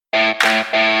And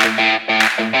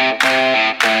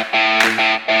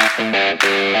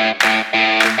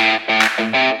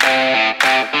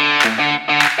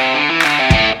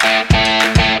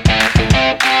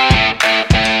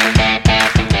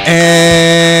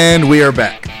we are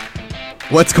back.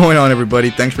 What's going on, everybody?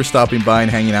 Thanks for stopping by and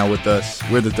hanging out with us.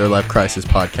 We're the Third Life Crisis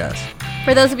podcast.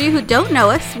 For those of you who don't know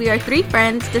us, we are three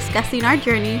friends discussing our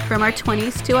journey from our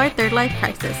 20s to our third life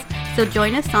crisis. So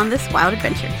join us on this wild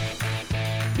adventure.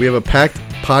 We have a packed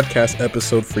podcast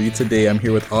episode for you today. I'm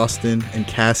here with Austin and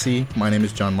Cassie. My name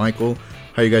is John Michael.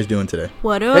 How are you guys doing today?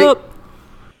 What up? Hey.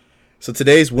 So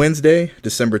today's Wednesday,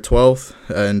 December 12th,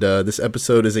 and this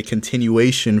episode is a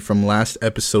continuation from last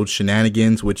episode's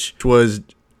shenanigans, which was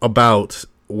about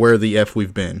where the F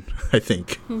we've been, I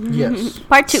think. Yes.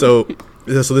 Part 2. So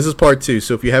this is part 2.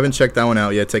 So if you haven't checked that one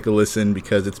out yet, take a listen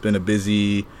because it's been a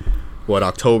busy,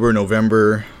 October,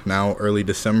 November, now early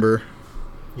December.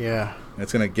 Yeah.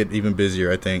 It's going to get even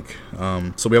busier, I think.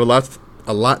 So we have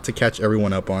a lot to catch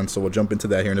everyone up on, so we'll jump into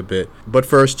that here in a bit. But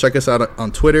first, check us out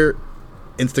on Twitter,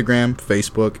 Instagram,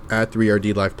 Facebook, at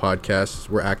 3RD Life Podcasts.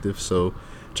 We're active, so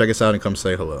check us out and come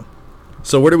say hello.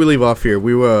 So where did we leave off here?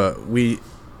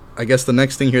 I guess the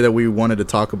next thing here that we wanted to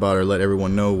talk about or let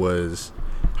everyone know was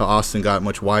how Austin got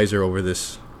much wiser over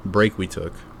this break we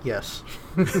took. Yes.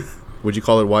 Would you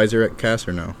call it wiser at Cass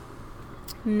or no?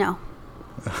 No.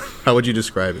 How would you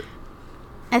describe it?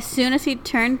 As soon as he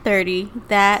turned 30,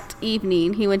 that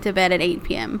evening, he went to bed at 8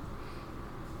 p.m.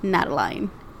 Not a line.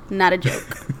 Not a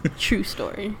joke. True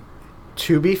story.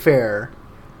 To be fair,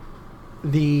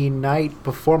 the night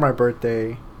before my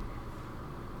birthday,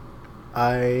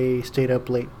 I stayed up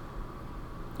late.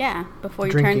 Yeah, before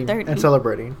you drinking turned 30. and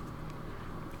celebrating.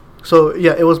 So,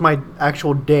 yeah, it was my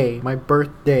actual day, my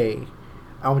birthday.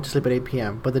 I went to sleep at 8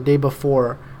 p.m. But the day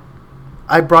before,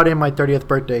 I brought in my 30th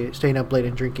birthday, staying up late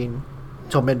and drinking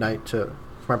till midnight for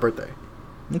my birthday.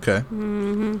 Okay.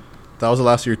 Mm-hmm. That was the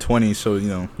last of your 20s, so,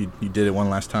 you did it one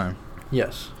last time.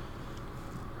 Yes.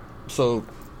 So,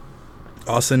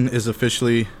 Austin has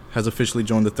officially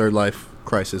joined the Third Life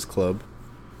Crisis Club.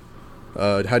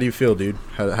 How do you feel, dude?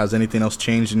 Has anything else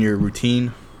changed in your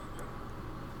routine?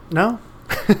 No.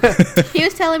 He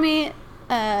was telling me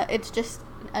it's just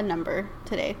a number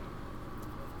today.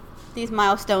 These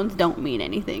milestones don't mean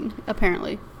anything,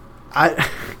 apparently.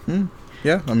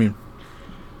 Yeah, I mean...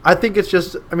 I think it's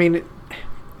just...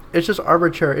 it's just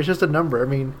arbitrary. It's just a number.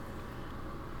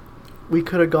 We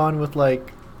could have gone with, a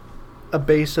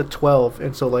base of 12,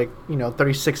 and so,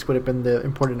 36 would have been the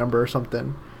important number or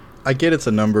something. I get it's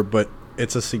a number, but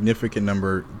it's a significant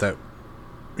number that,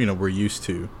 we're used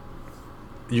to.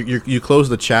 You close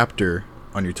the chapter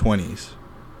on your 20s.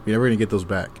 You're never going to get those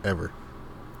back, ever.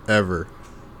 Ever.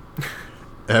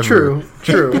 True.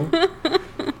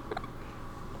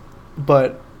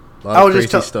 But a lot of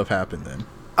crazy stuff happened then.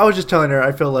 I was just telling her,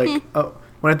 I feel like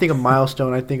when I think of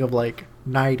milestone, I think of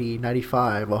 90,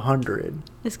 95, 100.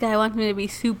 This guy wants me to be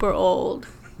super old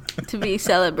to be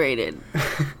celebrated.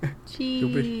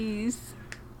 Jeez.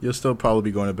 You'll still probably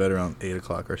be going to bed around 8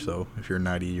 o'clock or so if you're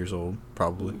 90 years old,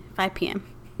 probably. 5 p.m.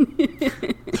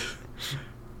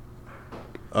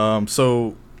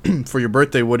 So for your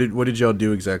birthday, what did y'all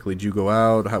do exactly? Did you go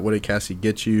out? What did Cassie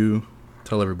get you?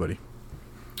 Tell everybody.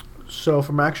 So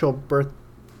for my actual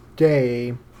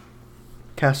birthday,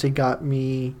 Cassie got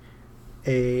me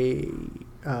a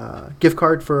gift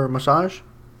card for massage,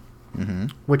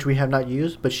 which we have not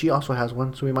used, but she also has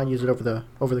one, so we might use it over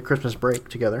the Christmas break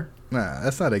together. Nah,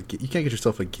 that's not you can't get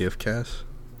yourself a gift, Cass.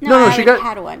 No, she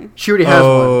had one. She already has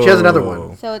one. She has another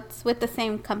one. So it's with the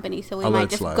same company, so we I'll might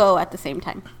just go at the same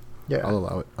time. Yeah.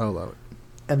 I'll allow it.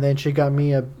 And then she got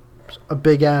me a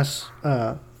big ass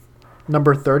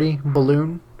number 30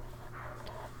 balloon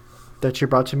that she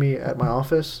brought to me at my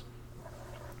office.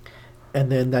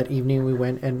 And then that evening we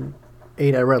went and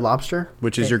ate at Red Lobster.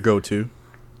 Which is your go-to?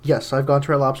 Yes, I've gone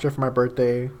to Red Lobster for my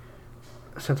birthday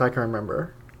since I can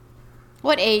remember.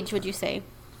 What age would you say?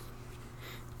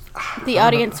 The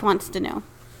audience wants to know.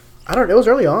 I don't know. It was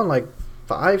early on,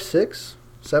 5, 6,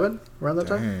 7, around that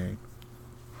time. Dang.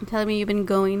 You're telling me you've been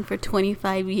going for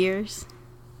 25 years?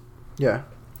 Yeah.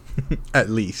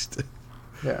 At least.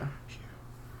 Yeah.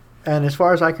 And as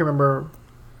far as I can remember,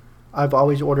 I've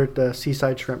always ordered the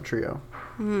Seaside Shrimp Trio.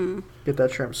 Get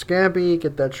that shrimp scampi,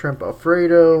 get that shrimp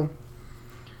Alfredo,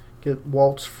 get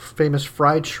Walt's famous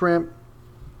fried shrimp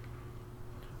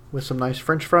with some nice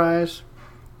French fries,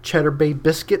 Cheddar Bay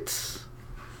biscuits.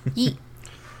 Yeet.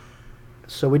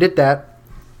 So we did that.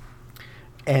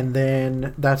 And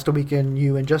then that's the weekend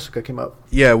you and Jessica came up.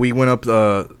 Yeah, we went up.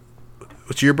 So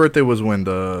your birthday was when?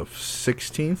 The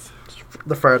 16th?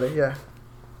 The Friday, yeah.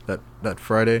 that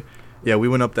Friday. Yeah, we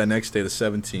went up that next day, the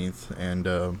 17th,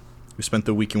 and we spent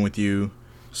the weekend with you.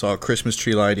 Saw Christmas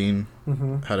tree lighting.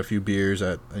 Mm-hmm. Had a few beers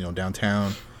at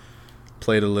downtown.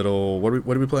 Played a little. What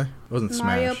did we play? It wasn't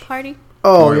Mario Smash. Party.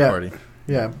 Oh Mario yeah, Party.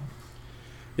 yeah.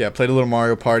 Yeah, played a little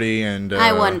Mario Party, and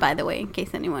I won, by the way, in case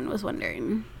anyone was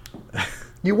wondering.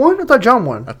 You won? I thought John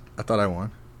won. I thought I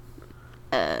won.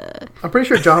 I'm pretty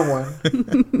sure John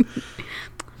won.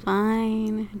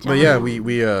 Fine. But yeah,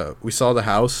 John. we saw the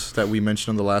house that we mentioned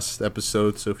on the last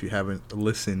episode. So if you haven't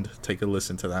listened, take a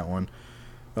listen to that one.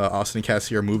 Austin and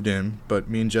Cassie are moved in, but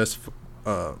me and Jess,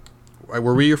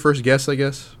 were we your first guests? I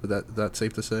guess. Is that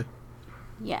safe to say?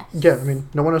 Yes. Yeah, I mean,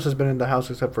 no one else has been in the house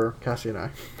except for Cassie and I.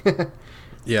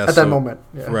 Yeah. At that moment.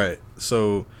 Yeah. Right.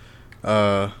 So, it's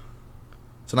a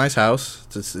nice house.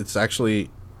 It's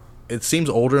actually, it seems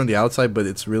older on the outside, but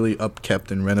it's really upkept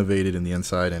and renovated in the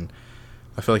inside. And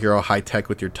I feel like you're all high tech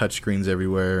with your touch screens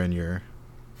everywhere and your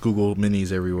Google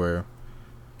Minis everywhere.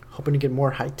 Hoping to get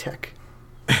more high tech.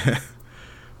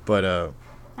 But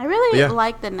I really yeah.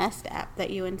 like the Nest app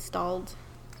that you installed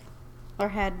or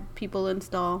had people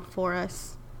install for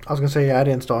us. I was gonna say, yeah, I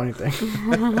didn't install anything.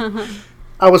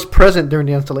 I was present during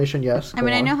the installation. Yes. I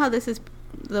mean, I know how this is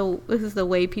the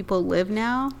way people live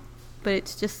now, but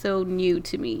it's just so new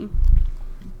to me.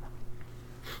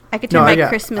 I could turn my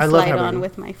Christmas light on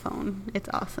with my phone. It's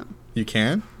awesome. you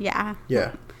can. Yeah.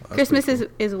 Yeah. That's Christmas pretty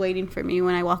cool. is waiting for me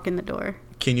when I walk in the door.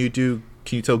 Can you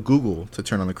tell Google to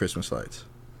turn on the Christmas lights?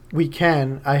 We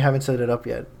can. I haven't set it up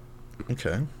yet.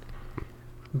 Okay.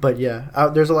 But yeah,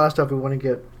 there's a lot of stuff we want to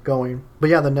get going. But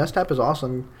yeah, the Nest app is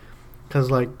awesome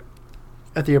because, like,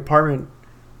 at the apartment,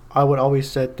 I would always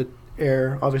set the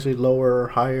air obviously lower or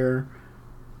higher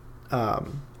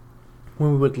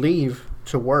when we would leave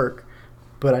to work,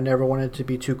 but I never wanted it to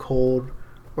be too cold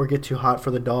or get too hot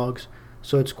for the dogs.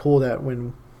 So it's cool that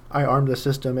when I arm the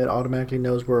system, it automatically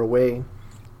knows we're away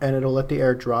and it'll let the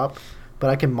air drop, but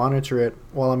I can monitor it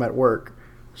while I'm at work.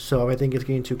 So if I think it's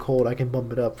getting too cold, I can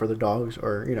bump it up for the dogs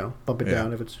or, bump it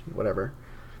down if it's whatever.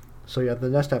 So yeah, the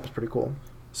Nest app is pretty cool.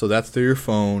 So that's through your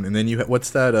phone, and then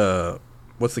what's the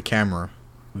camera?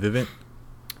 Vivint?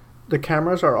 The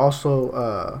cameras are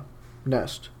also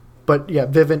Nest. But yeah,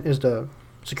 Vivint is the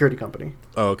security company.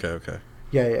 Oh, okay.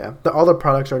 Yeah. All the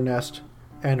products are Nest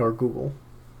and or Google.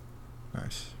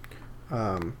 Nice.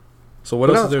 So what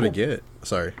else is there to get?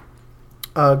 Sorry.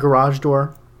 Garage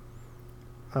door.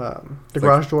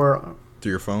 Garage door.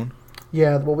 Through your phone?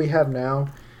 Yeah, what we have now,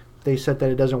 they said that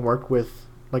it doesn't work with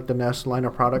like the Nest line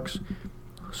of products.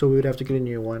 So we would have to get a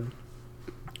new one.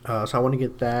 So I want to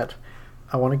get that.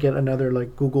 I want to get another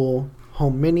like Google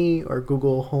Home Mini or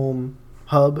Google Home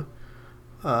Hub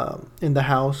in the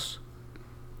house.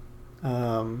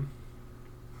 I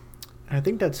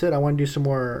think that's it. I want to do some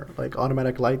more like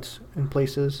automatic lights in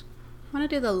places. I want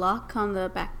to do the lock on the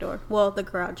back door. Well, the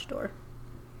garage door.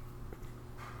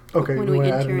 Okay, When you we want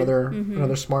to enter add in.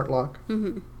 another smart lock?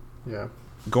 Mm-hmm. Yeah.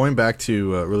 Going back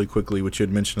to really quickly what you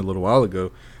had mentioned a little while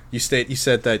ago, you said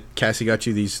that Cassie got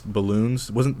you these balloons.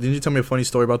 Didn't you tell me a funny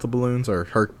story about the balloons or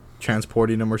her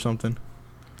transporting them or something?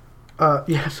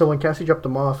 Yeah. So when Cassie dropped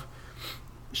them off,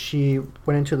 she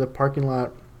went into the parking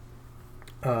lot.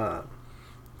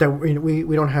 That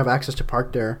we don't have access to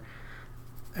park there,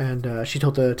 and she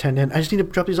told the attendant, "I just need to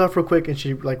drop these off real quick," and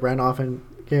she like ran off and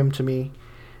gave them to me.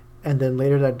 And then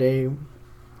later that day,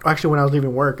 actually when I was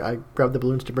leaving work, I grabbed the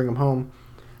balloons to bring them home,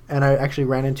 and I actually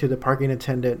ran into the parking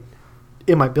attendant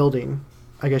in my building.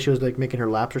 I guess she was like making her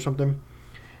laps or something.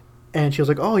 And she was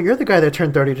like, "Oh, you're the guy that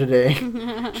turned 30 today."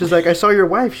 She's like, "I saw your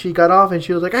wife. She got off and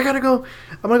she was like, I gotta go.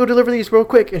 I'm gonna go deliver these real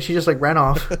quick." And she just like ran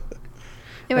off.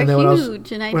 They were and then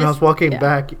huge. when I was walking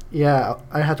back,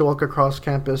 I had to walk across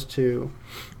campus to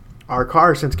our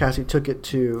car since Cassie took it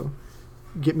to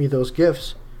get me those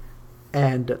gifts.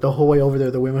 And the whole way over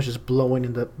there, the wind was just blowing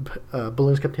and the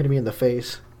balloons kept hitting me in the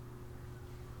face.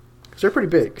 Because they're pretty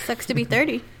big. Sucks to be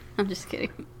 30. I'm just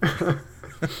kidding.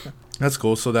 That's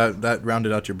cool. So that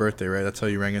rounded out your birthday, right? That's how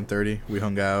you rang in 30. We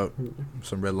hung out,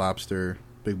 some Red Lobster,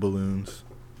 big balloons.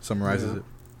 Summarizes it.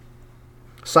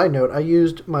 Side note, I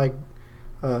used my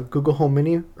Google Home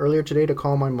Mini earlier today to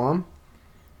call my mom.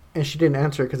 And she didn't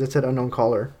answer because it said unknown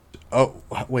caller. Oh,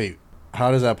 wait.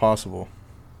 How is that possible?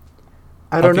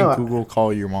 I don't know. How can Google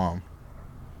call your mom?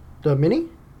 The Mini?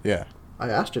 Yeah. I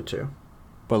asked her to.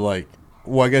 But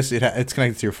I guess it's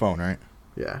connected to your phone, right?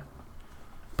 Yeah.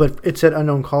 But it said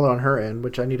unknown caller on her end,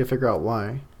 which I need to figure out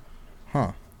why.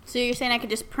 Huh. So you're saying I could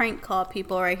just prank call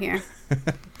people right here?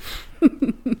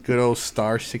 Good old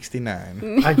star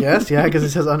 69. I guess, yeah, because it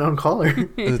says unknown caller.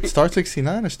 Is it star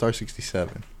 69 or star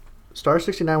 67? Star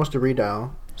 69 was the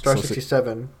redial. Star So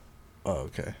 67 Oh,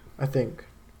 okay. I think.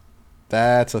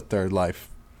 That's a third life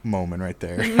moment right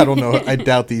there. I don't know. I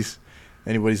doubt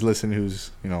anybody's listening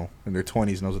who's, in their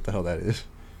 20s knows what the hell that is.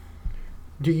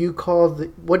 What do you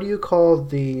call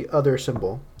the other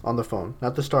symbol on the phone?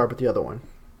 Not the star, but the other one.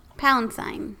 Pound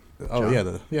sign. Oh,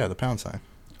 John. the pound sign.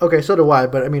 Okay, so do I,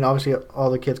 but I mean, obviously, all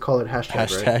the kids call it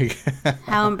hashtag. Right?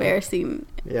 How embarrassing.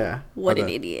 Yeah. What an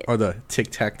idiot. Or the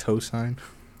tic-tac-toe sign.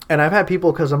 And I've had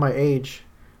people, because of my age,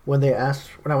 when they ask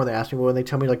me, but when they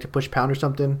tell me like to push pound or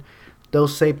something, they'll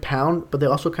say pound, but they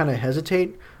also kind of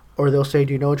hesitate, or they'll say,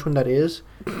 "Do you know which one that is?"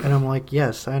 And I'm like,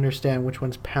 "Yes, I understand which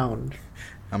one's pound."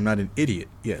 I'm not an idiot.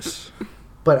 Yes.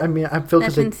 But I mean, I feel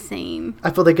that's insane.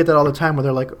 I feel they get that all the time, where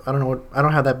they're like, "I don't know I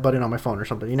don't have that button on my phone or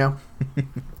something," you know?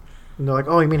 And they're like,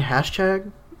 "Oh, you mean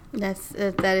hashtag?"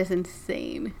 That is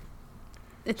insane.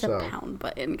 It's a pound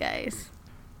button, guys.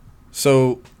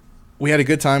 So, we had a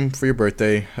good time for your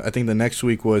birthday. I think the next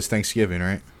week was Thanksgiving,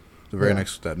 right?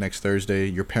 That next Thursday,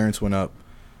 your parents went up.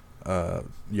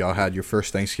 Y'all had your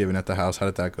first Thanksgiving at the house. How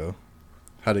did that go?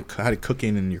 How did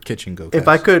cooking in your kitchen go? If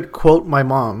I could quote my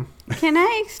mom. Can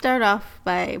I start off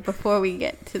before we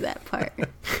get to that part?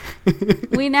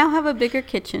 We now have a bigger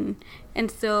kitchen,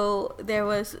 and so there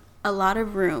was a lot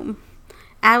of room.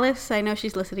 Alice, I know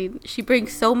she's listening. She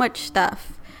brings so much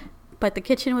stuff, but the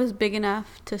kitchen was big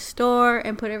enough to store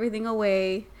and put everything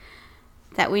away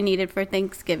that we needed for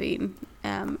Thanksgiving.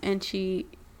 And she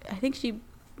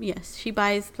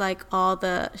buys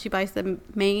she buys the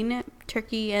main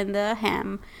turkey and the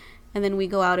ham, and then we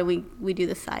go out and we do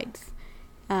the sides.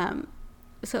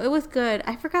 So it was good.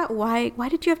 I forgot why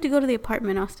did you have to go to the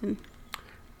apartment, Austin?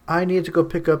 I needed to go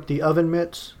pick up the oven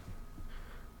mitts,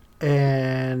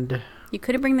 and you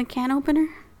couldn't bring the can opener?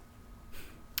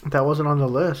 That wasn't on the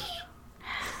list.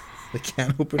 The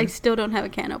can opener? I still don't have a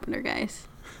can opener, guys.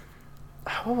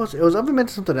 What was it? It was oven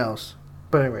mitts, something else.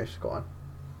 But anyways, go on.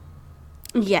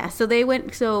 Yeah, so they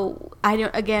went. So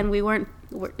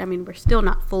we're still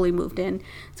not fully moved in,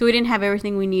 so we didn't have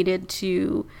everything we needed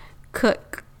to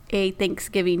cook a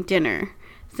Thanksgiving dinner.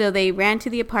 So they ran to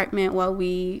the apartment while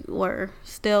we were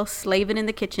still slaving in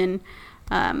the kitchen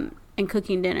and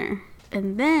cooking dinner.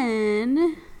 And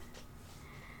then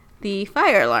the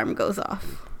fire alarm goes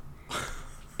off.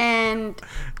 And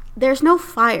there's no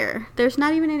fire. There's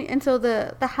not even any. And so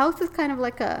the house is kind of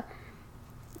like I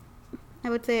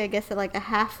would say, I guess, like a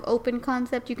half open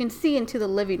concept. You can see into the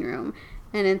living room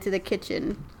and into the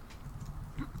kitchen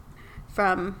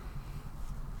from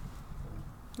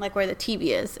like where the TV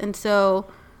is. And so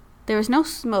there was no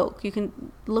smoke. You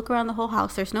can look around the whole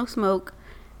house. There's no smoke.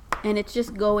 And it's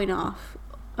just going off.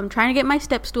 I'm trying to get my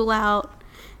step stool out,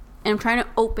 and I'm trying to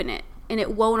open it, and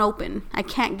it won't open. I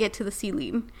can't get to the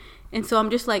ceiling. And so I'm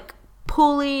just like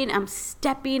pulling, I'm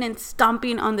stepping and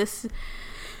stomping on this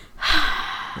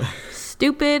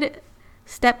stupid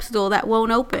step stool that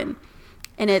won't open.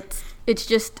 And it's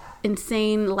just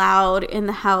insane loud in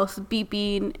the house,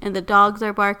 beeping, and the dogs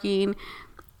are barking.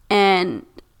 And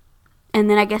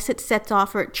then I guess it sets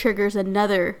off, or it triggers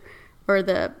another, or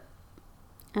the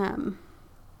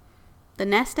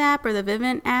Nest app or the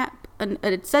Vivint app, and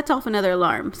it sets off another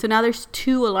alarm. So now there's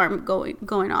two alarms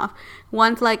going off.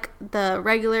 One's like the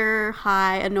regular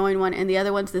high annoying one, and the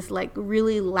other one's this like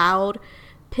really loud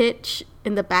pitch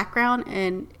in the background.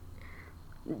 And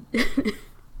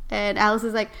and Alice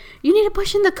is like, "You need to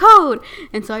push in the code."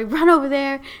 And so I run over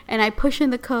there and I push in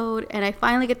the code, and I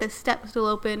finally get the step stool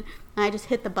open, and I just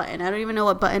hit the button. I don't even know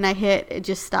what button I hit. It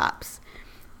just stops.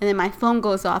 And then my phone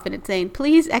goes off, and it's saying,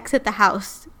 "Please exit the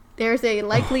house. There's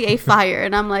likely a fire."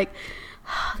 And I'm like,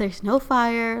 there's no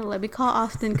fire. Let me call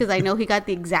Austin, because I know he got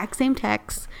the exact same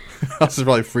text. Austin's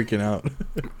probably freaking out.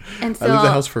 And so I leave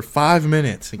the house for 5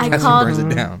 minutes, and Cassie burns it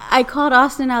down. I called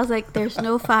Austin. I was like, "There's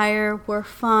no fire. We're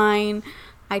fine."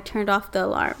 I turned off the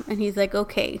alarm, and he's like,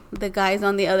 "Okay, the guy's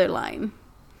on the other line."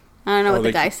 I don't know what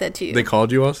the guy said to you. They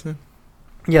called you, Austin?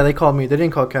 Yeah, they called me. They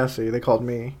didn't call Cassie. They called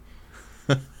me.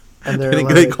 And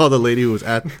they called the lady who was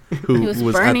at the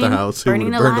house, who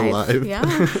was burned alive.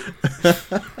 Yeah.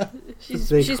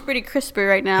 She's pretty crispy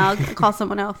right now. I'll call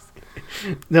someone else.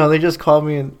 No, they just called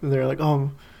me, and they're like,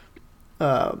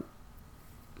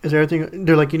 is there anything?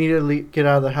 They're like, "You need to get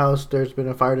out of the house. There's been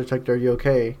a fire detector. Are you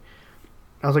okay?"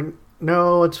 I was like,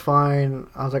 "No, it's fine."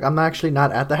 I was like, "I'm actually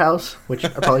not at the house," which I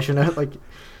probably shouldn't have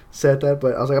said that,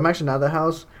 but I was like, "I'm actually not at the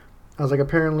house." I was like,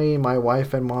 "Apparently my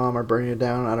wife and mom are burning it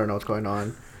down. I don't know what's going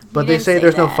on." But they say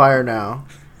there's no fire now,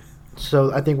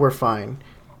 so I think we're fine.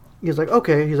 He's like,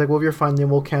 "Okay." He's like, "Well, if you're fine, then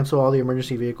we'll cancel all the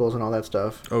emergency vehicles and all that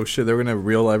stuff." Oh, shit. They're going to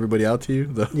reel everybody out to you?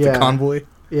 The convoy?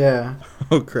 Yeah.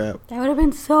 Oh, crap. That would have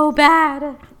been so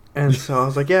bad. And so I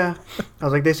was like, "Yeah." I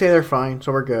was like, "They say they're fine,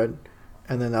 so we're good."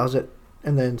 And then that was it.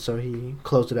 And then so he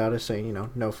closed it out as saying,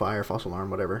 no fire, false alarm,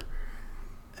 whatever.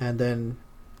 And then,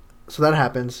 so that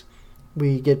happens.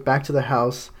 We get back to the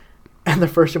house, and the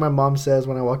first thing my mom says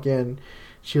when I walk in,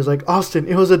 she was like, Austin,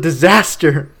 it was a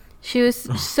disaster. She was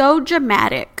so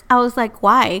dramatic. I was like,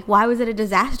 why? Why was it a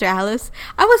disaster, Alice?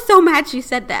 I was so mad she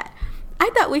said that. I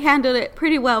thought we handled it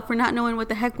pretty well for not knowing what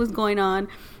the heck was going on.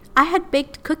 I had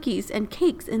baked cookies and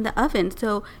cakes in the oven.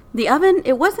 So the oven,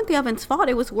 it wasn't the oven's fault.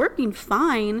 It was working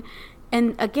fine.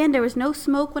 And again, there was no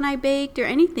smoke when I baked or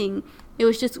anything. It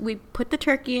was just we put the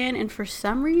turkey in, and for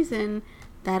some reason,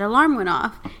 that alarm went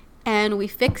off. And we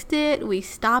fixed it. We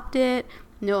stopped it.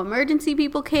 No emergency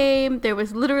people came. There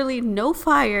was literally no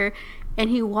fire. And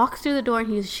he walks through the door,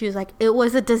 and she was like, it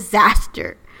was a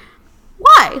disaster.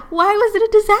 Why? Why was it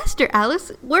a disaster,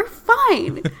 Alice? We're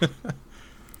fine.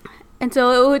 And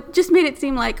so it just made it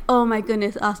seem like, oh my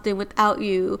goodness, Austin, without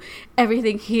you,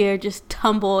 everything here just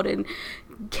tumbled and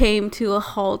came to a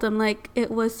halt. I'm like,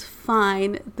 it was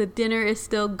fine. The dinner is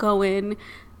still going.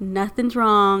 Nothing's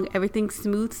wrong. Everything's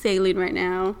smooth sailing right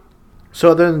now. So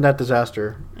other than that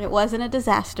disaster. It wasn't a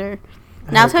disaster.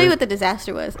 Now I'll tell you what the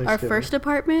disaster was. Our first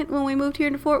apartment when we moved here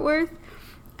into Fort Worth,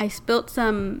 I spilt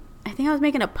some, I think I was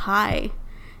making a pie,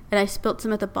 and I spilt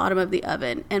some at the bottom of the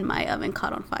oven, and my oven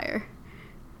caught on fire.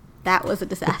 That was a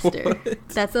disaster. What?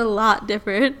 That's a lot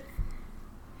different.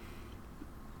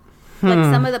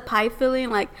 Like some of the pie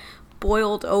filling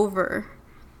boiled over,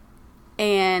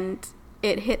 and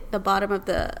it hit the bottom of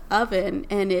the oven,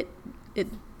 and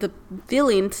the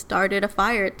filling started a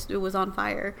fire. It was on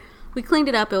fire. We cleaned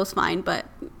it up. It was fine, but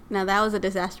now that was a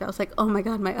disaster. I was like, oh my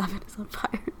God, my oven is on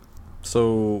fire.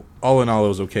 So all in all, it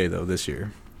was okay though this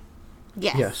year.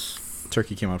 Yes.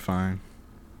 Turkey came out fine.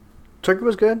 Turkey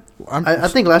was good. I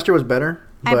think last year was better.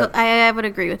 But I would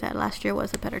agree with that. Last year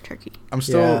was a better turkey.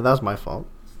 Yeah, that was my fault.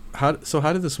 How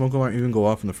did the smoke alarm even go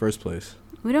off in the first place?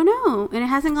 We don't know. And it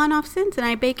hasn't gone off since. And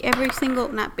I bake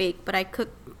I cook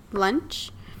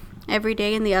lunch every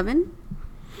day in the oven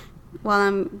while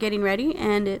I'm getting ready,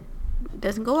 and it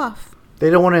doesn't go off.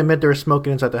 They don't want to admit they were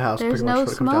smoking inside the house. There's no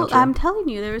smoke. I'm telling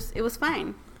you, it was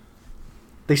fine.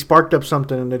 They sparked up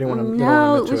something, and they didn't want to.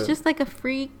 No, it was just like a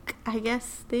freak, I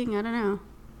guess, thing. I don't know.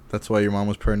 That's why your mom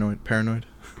was paranoid.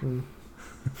 Mm.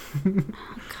 Oh,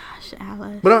 gosh,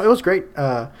 Alice. But no, it was great.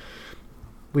 When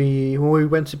we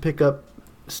went to pick up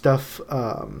stuff,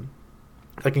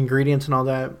 like ingredients and all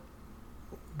that,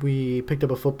 we picked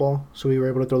up a football, so we were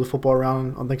able to throw the football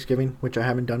around on Thanksgiving, which I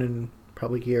haven't done in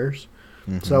probably years.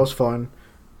 Mm-hmm. So that was fun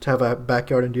to have a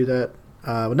backyard and do that.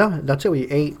 But no, that's it. We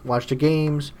ate, watched the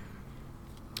games,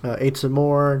 ate some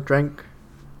more, drank,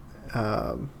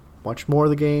 watched more of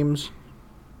the games.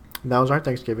 And that was our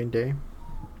Thanksgiving day.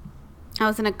 I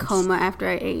was in a coma after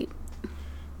I ate.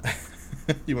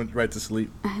 You went right to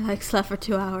sleep. I slept for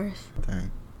 2 hours. Dang.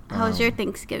 How was your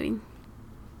Thanksgiving?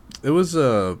 It was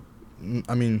it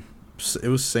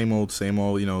was same old.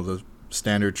 The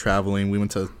standard traveling.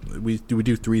 We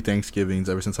do 3 Thanksgivings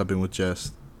ever since I've been with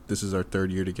Jess. This is our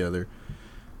 3rd year together,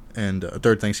 and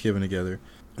 3rd Thanksgiving together.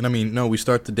 And we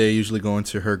start the day usually going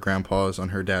to her grandpa's on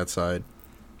her dad's side.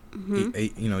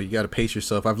 Mm-hmm. You got to pace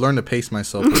yourself. I've learned to pace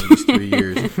myself over these 3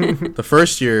 years. The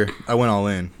first year I went all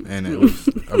in, and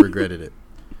I regretted it.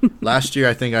 Last year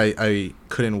I think I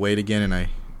couldn't wait again, and I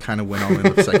kind of went all in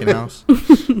with the second house.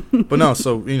 But no,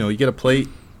 so you get a plate.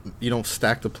 You don't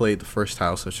stack the plate at the first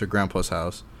house. It's your grandpa's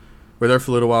house. We're there for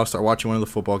a little while, start watching one of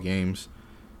the football games,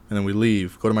 and then we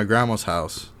leave, go to my grandma's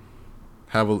house,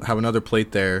 have another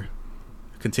plate there,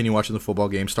 continue watching the football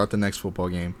game, start the next football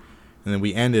game, and then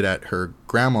we ended at her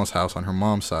grandma's house on her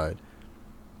mom's side,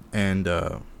 and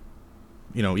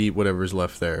eat whatever's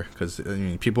left there, because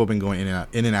people have been going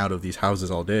in and out of these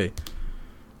houses all day,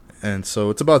 and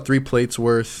so it's about 3 plates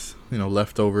worth,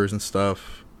 leftovers and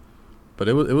stuff. But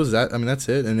it was that. That's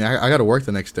it. And I got to work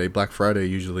the next day, Black Friday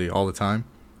usually, all the time.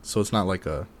 So it's not like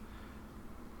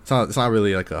it's not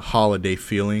really like a holiday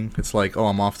feeling. It's like, oh,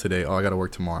 I'm off today. Oh, I got to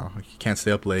work tomorrow. You can't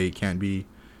stay up late. Can't be,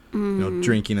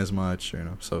 drinking as much.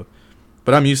 So,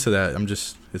 but I'm used to that.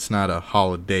 It's not a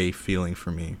holiday feeling for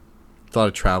me. It's a lot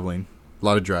of traveling, a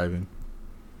lot of driving.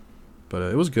 But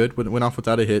it was good. Went off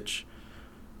without a hitch.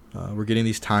 We're getting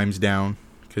these times down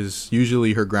because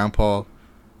usually her grandpa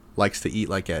likes to eat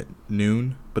at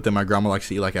noon, but then my grandma likes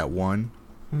to eat at 1.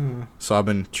 So I've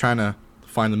been trying to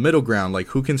find the middle ground,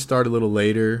 who can start a little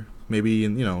later, maybe,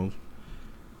 and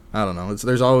I don't know.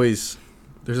 There's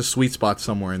a sweet spot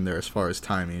somewhere in there as far as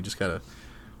timing. You just gotta.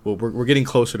 Well, we're getting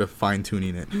closer to fine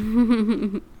tuning it.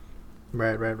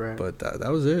 Right. But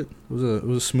that was it. It was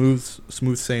a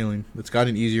smooth sailing. It's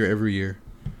gotten easier every year.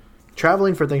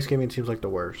 Traveling for Thanksgiving seems like the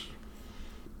worst.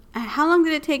 How long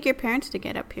did it take your parents to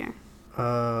get up here?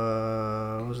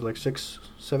 Was it like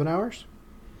 6-7 hours?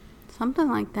 Something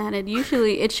like that.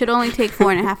 It should only take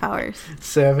 4.5 hours.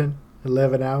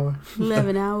 11 hours.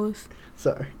 11 hours.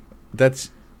 Sorry.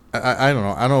 That's I don't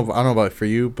know. I don't know about for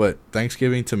you, but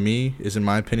Thanksgiving to me is, in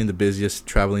my opinion, the busiest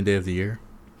traveling day of the year.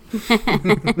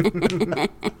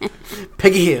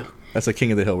 Peggy Hill. That's a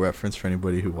King of the Hill reference for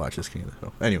anybody who watches King of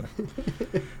the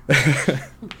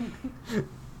Hill.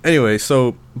 Anyway,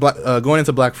 so going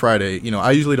into Black Friday,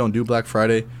 I usually don't do Black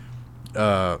Friday.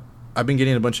 I've been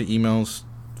getting a bunch of emails.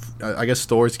 I guess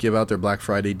stores give out their Black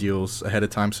Friday deals ahead of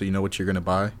time, so you know what you're gonna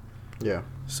buy. Yeah.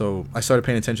 So I started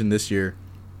paying attention this year,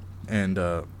 and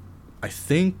I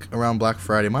think around Black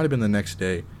Friday, it might have been the next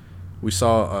day, we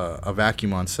saw a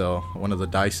vacuum on sale, one of the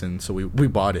Dyson, so we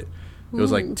bought it. It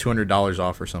was like $200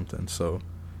 off or something. So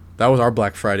that was our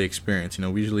Black Friday experience.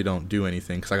 We usually don't do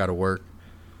anything because I got to work,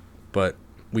 but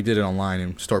we did it online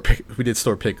and we did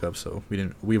store pickup, so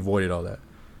we avoided all that.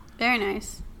 Very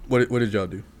nice. What did y'all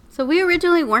do? So we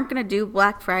originally weren't going to do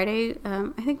Black Friday. I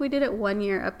think we did it 1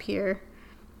 year up here.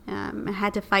 I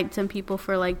had to fight some people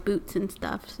for like boots and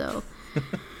stuff, so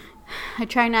I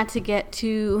try not to get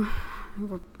too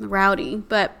rowdy,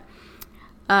 but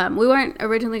we weren't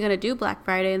originally going to do Black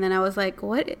Friday, and then I was like,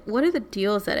 what are the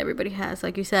deals that everybody has?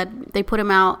 Like you said, they put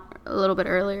them out a little bit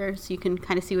earlier so you can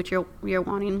kind of see what you're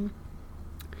wanting.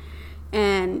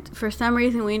 And for some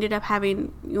reason, we ended up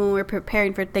having, when we were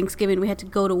preparing for Thanksgiving, we had to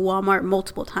go to Walmart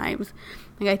multiple times.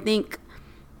 Like, I think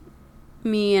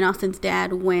me and Austin's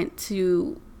dad went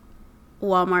to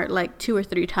Walmart like 2 or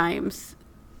 3 times.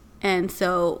 And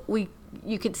so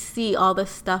you could see all the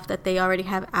stuff that they already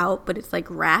have out, but it's like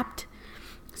wrapped.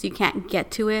 So you can't get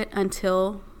to it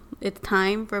until it's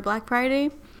time for Black Friday.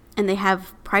 And they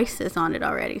have prices on it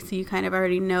already, so you kind of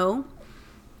already know.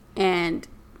 And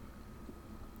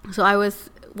so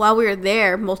while we were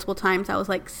there multiple times, I was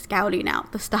like scouting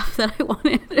out the stuff that I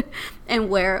wanted and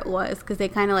where it was, because they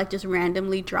kind of like just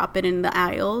randomly drop it in the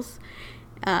aisles.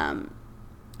 And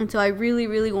so I really,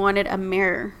 really wanted a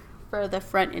mirror for the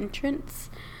front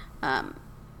entrance. And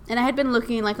I had been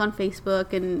looking like on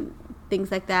Facebook and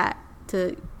things like that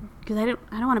because I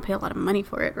don't want to pay a lot of money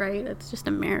for it, right? It's just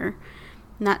a mirror.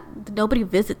 Nobody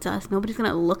visits us. Nobody's going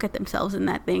to look at themselves in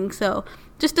that thing. So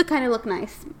just to kind of look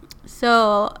nice.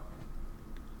 So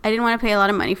I didn't want to pay a lot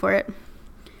of money for it.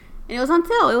 And it was on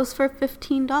sale. It was for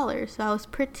 $15. So I was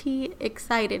pretty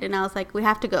excited. And I was like, we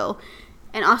have to go.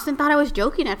 And Austin thought I was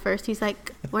joking at first. He's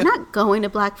like, we're not going to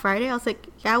Black Friday. I was like,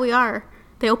 yeah, we are.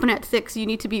 They open at 6. You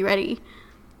need to be ready.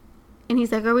 And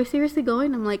he's like, are we seriously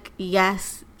going? I'm like,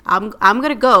 yes, I'm going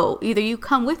to go. Either you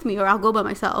come with me or I'll go by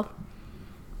myself.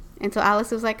 And so Alice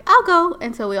was like, I'll go.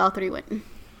 And so we all 3 went.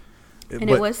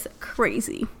 And it was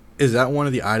crazy. Is that one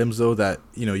of the items, though, that,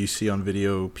 you see on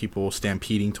video people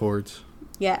stampeding towards?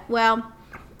 Yeah, well.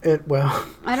 I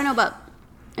don't know about,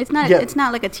 it's not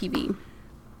like a TV.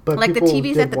 But like the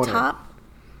TV's at the top.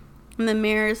 And the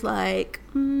mirror's like,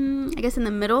 I guess in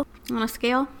the middle on a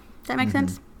scale. Does that make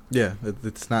sense? Yeah,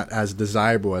 it's not as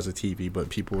desirable as a TV, but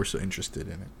people were so interested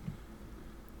in it.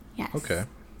 Yes. Okay.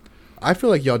 I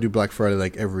feel like y'all do Black Friday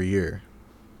like every year.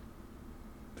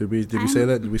 Did we say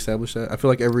that? Did we establish that? I feel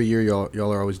like every year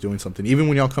y'all are always doing something. Even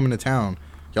when y'all come into town,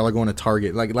 y'all are going to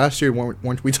Target. Like last year,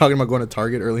 weren't we talking about going to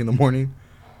Target early in the morning?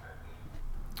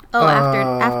 Oh,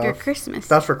 after Christmas.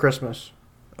 That's for Christmas.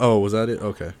 Oh, was that it?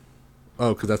 Okay.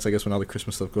 Oh, because that's, I guess, when all the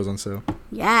Christmas stuff goes on sale.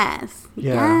 Yes.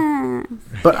 Yeah. Yes.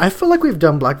 But I feel like we've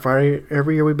done Black Friday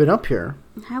every year we've been up here.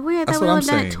 Have we? I thought we only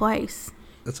done it twice.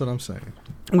 That's what I'm saying.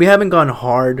 We haven't gone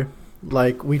hard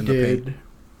like we did.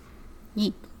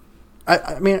 Yeet.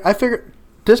 I mean, I figured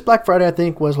this Black Friday, I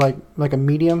think, was like a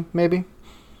medium, maybe.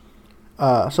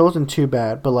 So it wasn't too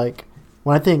bad. But, like,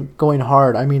 when I think going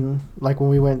hard, I mean, like, when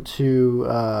we went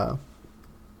to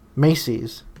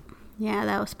Macy's. Yeah,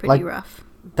 that was pretty rough.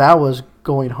 That was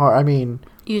going hard. I mean...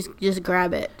 You just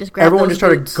grab it. Just grab everyone those just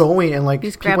started boots. going, and, like... You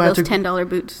just grab those $10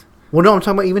 boots. Well, no, I'm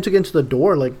talking about even to get into the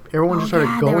door. Like, everyone just started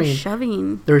going. They were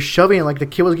shoving. They were shoving, and, like, the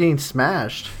kid was getting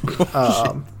smashed.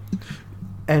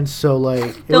 And so,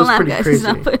 like, it was pretty crazy.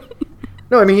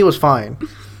 No, I mean, he was fine.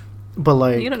 But,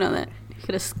 like... You don't know that. You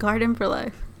could have scarred him for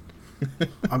life.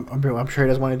 I'm sure he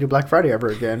doesn't want to do Black Friday ever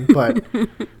again. But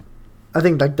I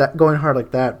think, like, that going hard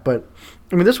like that. But,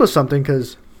 I mean, this was something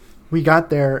because we got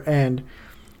there, and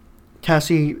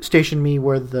Cassie stationed me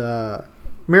where the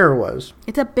mirror was.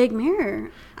 It's a big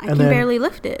mirror. I can barely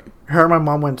lift it. Her and my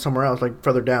mom went somewhere else, like,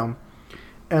 further down.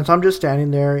 And so I'm just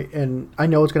standing there, and I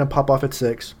know it's going to pop off at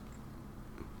 6.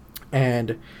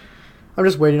 And I'm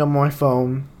just waiting on my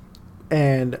phone,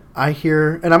 and I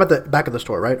hear, and I'm at the back of the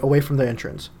store, right, away from the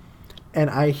entrance. and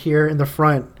I hear in the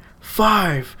front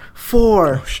 5,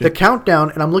 4, the countdown,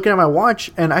 and I'm looking at my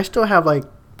watch, and I still have like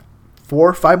 4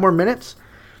 or 5 more minutes.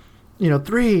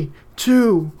 3,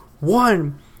 2,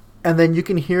 1, and then you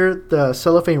can hear the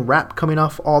cellophane wrap coming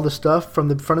off all the stuff from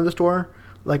the front of the store,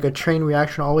 like a train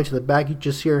reaction all the way to the back. You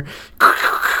just hear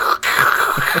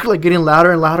like getting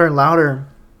louder and louder and louder,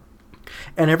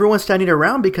 and everyone's standing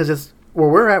around because it's where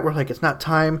we're at. We're like, it's not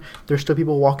time. There's still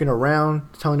people walking around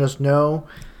telling us no,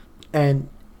 and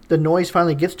the noise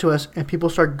finally gets to us, and people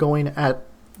start going at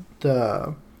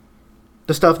the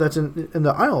stuff that's in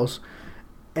the aisles,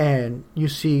 and you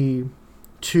see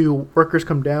 2 workers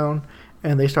come down,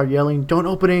 and they start yelling, "Don't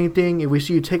open anything. If we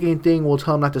see you take anything, we'll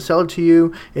tell them not to sell it to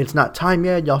you. It's not time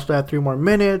yet. Y'all still have 3 more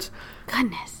minutes."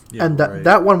 Goodness. Yeah, and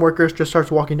that one worker just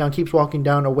starts walking down, keeps walking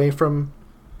down away from...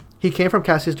 He came from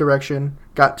Cassie's direction,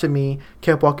 got to me,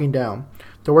 kept walking down.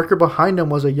 The worker behind him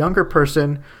was a younger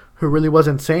person who really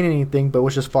wasn't saying anything, but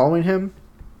was just following him.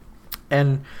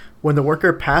 And when the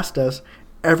worker passed us,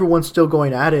 everyone's still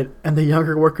going at it, and the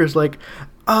younger worker's like,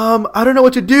 I don't know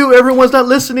what to do. Everyone's not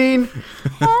listening.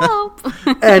 Help.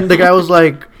 And the guy was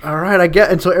like, all right, I get.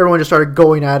 And so everyone just started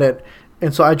going at it.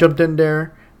 And so I jumped in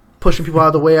there, pushing people out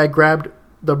of the way. I grabbed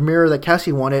the mirror that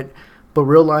Cassie wanted, but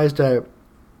realized that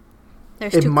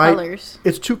there's 2 colors.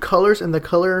 It's 2 colors, and the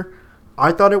color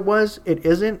I thought it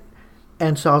isn't.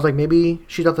 And so I was like, maybe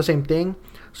she thought the same thing.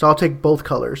 So I'll take both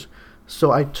colors.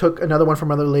 So I took another one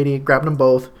from another lady, grabbed them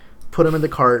both, put them in the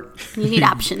cart. You need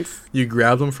options. You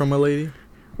grabbed them from a lady?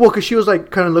 Well, because she was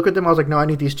like, kind of look at them. I was like, no, I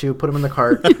need these 2. Put them in the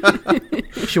cart.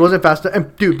 She wasn't fast.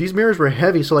 And dude, these mirrors were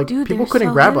heavy. So like, people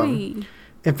couldn't grab them.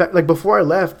 In fact, like before I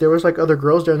left, there was like other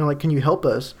girls there, and they're like, can you help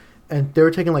us? And they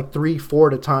were taking like 3, 4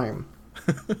 at a time.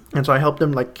 And so I helped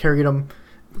them like carry them,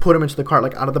 put them into the cart,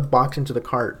 like out of the box into the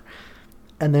cart.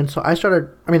 And then so I started,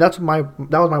 I mean, that was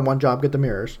my one job, get the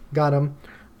mirrors. Got them.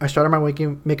 I started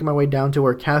making my way down to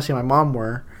where Cassie and my mom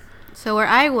were. So where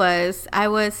I was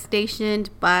stationed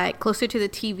closer to the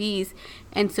TVs,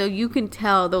 and so you can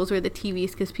tell those were the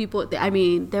TVs because people, I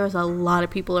mean, there was a lot of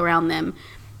people around them,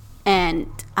 and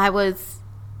I was,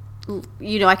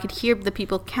 I could hear the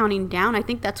people counting down. I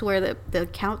think that's where the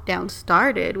countdown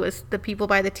started, was the people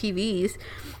by the TVs,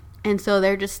 and so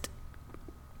they're just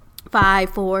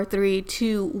 5, 4, 3,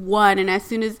 2, 1, and as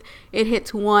soon as it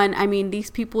hits 1, I mean, these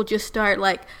people just start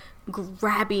like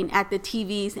grabbing at the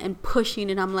TVs and pushing,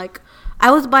 and I'm like,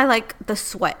 I was by like the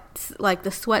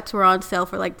sweats were on sale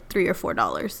for like $3 or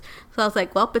 $4, so I was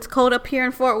like, well, it's cold up here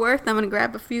in Fort Worth, I'm gonna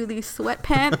grab a few of these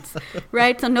sweatpants.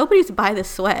 Right, so nobody's by the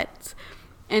sweats,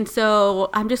 and so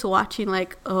I'm just watching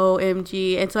like,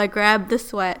 OMG. And so I grabbed the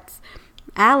sweats.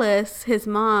 Alice, his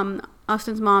mom,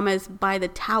 Austin's mom, is by the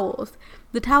towels.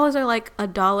 The towels are like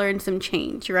 $1 and some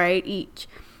change, right, each.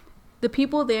 The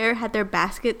people there had their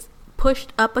baskets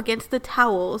pushed up against the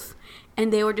towels,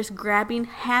 and they were just grabbing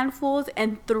handfuls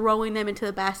and throwing them into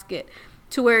the basket,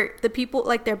 to where the people,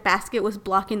 like, their basket was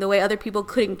blocking the way. Other people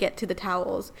couldn't get to the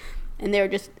towels, and they were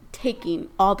just taking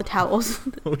all the towels.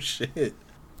 Oh shit.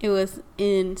 It was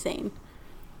insane.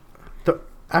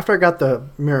 After I got the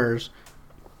mirrors,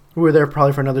 we were there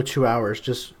probably for another 2 hours,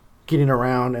 just getting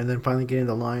around, and then finally getting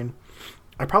the line.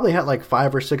 I probably had like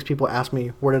 5 or 6 people ask me,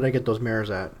 where did I get those mirrors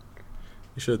at?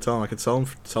 You should have told them. I could sell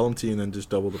them to you and then just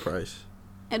double the price.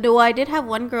 And well, I did have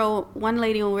one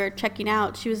lady when we were checking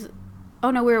out. She was,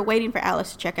 we were waiting for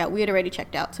Alice to check out. We had already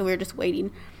checked out, so we were just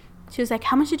waiting. She was like,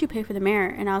 how much did you pay for the mirror?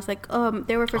 And I was like,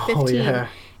 they were for $15. Oh, yeah.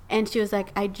 And she was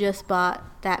like, I just bought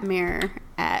that mirror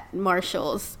at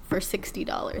Marshall's for $60.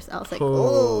 I was like,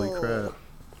 holy crap.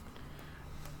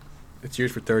 It's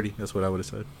yours for $30. That's what I would have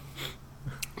said.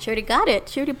 She already got it.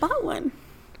 She already bought one.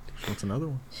 She wants another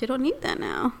one. She don't need that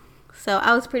now. So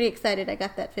I was pretty excited. I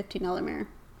got that $15 mirror.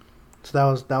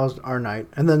 So that was our night.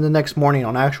 And then the next morning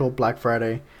on actual Black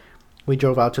Friday, we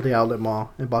drove out to the outlet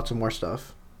mall and bought some more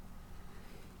stuff.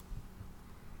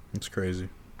 It's crazy.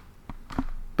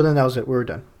 But then that was it. We were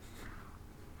done.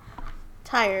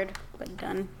 Tired, but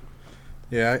done.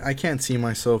 Yeah, I can't see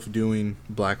myself doing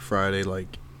Black Friday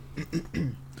like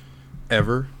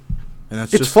ever. And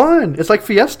that's it's fun. It's like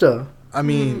Fiesta. I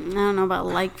mean, I don't know about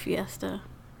like Fiesta.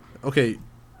 Okay,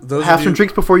 have some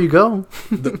drinks before you go.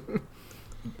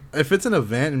 If it's an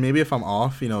event and maybe if I'm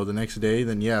off, the next day,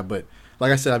 then yeah. But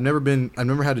like I said, I've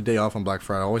never had a day off on Black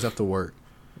Friday. I always have to work.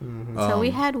 Mm-hmm. So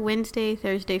we had Wednesday,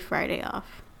 Thursday, Friday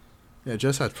off. Yeah,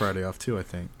 Jess had Friday off too, I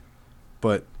think.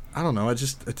 But I don't know. It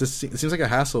seems like a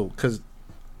hassle because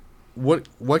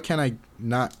what can I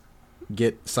not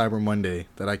get Cyber Monday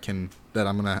that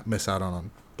I'm gonna miss out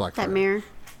on Black Friday? That mirror.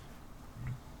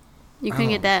 You couldn't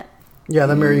get that. Yeah,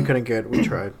 the mirror you couldn't get. We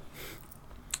tried.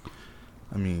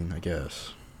 I mean, I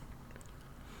guess.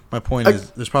 My point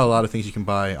is, there's probably a lot of things you can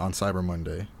buy on Cyber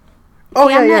Monday. Oh,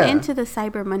 I'm yeah. not into the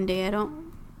Cyber Monday. I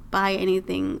don't buy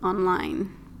anything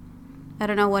online. I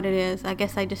don't know what it is. I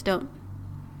guess I just don't.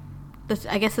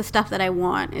 I guess the stuff that I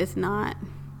want is not.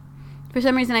 For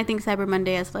some reason, I think Cyber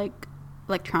Monday has like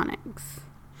electronics.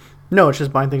 No, it's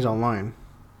just buying things online.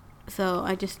 So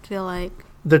I just feel like.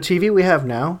 The TV we have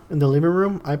now in the living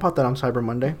room, I bought that on Cyber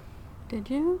Monday. Did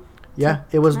you? Yeah,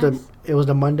 it was nice.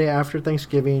 the Monday after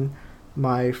Thanksgiving,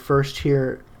 my first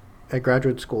year at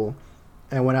graduate school,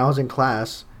 and when I was in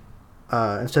class,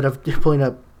 instead of pulling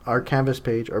up our Canvas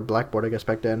page or Blackboard, I guess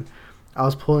back then, I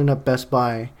was pulling up Best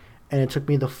Buy, and it took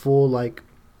me the full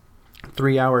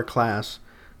 3-hour class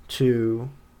to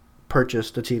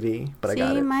purchase the TV. But I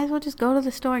got it. You might as well just go to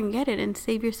the store and get it and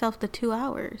save yourself the 2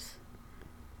 hours.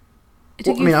 It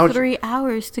took you 3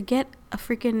 hours to get a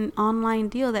freaking online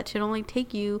deal that should only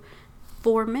take you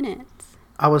 4 minutes.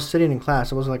 I was sitting in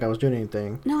class. It wasn't like I was doing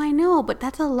anything. No, I know, but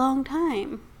that's a long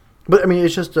time. But, I mean,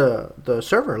 it's just the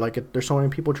server. There's so many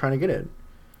people trying to get it.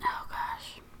 Oh,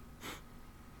 gosh.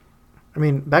 I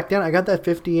mean, back then, I got that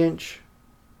 50-inch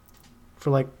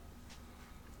for, I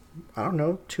don't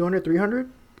know, $200, $300?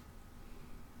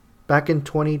 Back in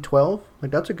 2012?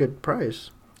 That's a good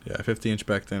price. Yeah, 50-inch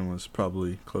back then was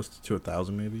probably close to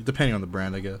 $1,000 maybe, depending on the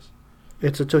brand, I guess.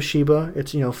 It's a Toshiba.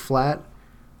 It's, flat.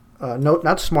 No,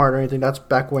 not smart or anything. That's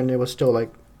back when it was still,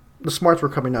 the smarts were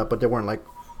coming up, but they weren't,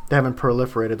 they haven't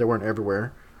proliferated. They weren't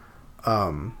everywhere.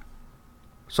 So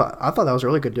I thought that was a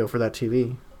really good deal for that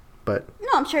TV. But No,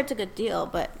 I'm sure it's a good deal,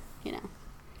 but,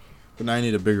 But now I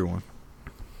need a bigger one.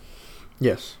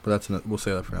 yes. But we'll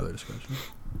say that for another discussion.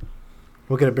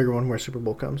 We'll get a bigger one where Super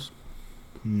Bowl comes.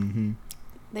 Mm-hmm.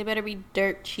 They better be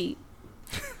dirt cheap.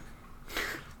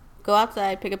 Go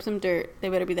outside, pick up some dirt. They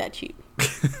better be that cheap.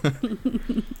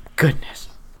 Goodness.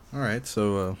 All right,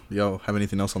 so y'all have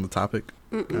anything else on the topic?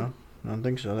 No, I don't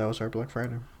think so. That was our Black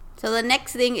Friday. So the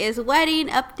next thing is wedding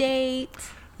update.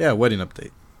 Yeah, wedding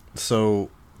update. So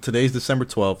today's December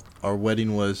 12th. Our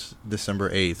wedding was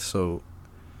December 8th, so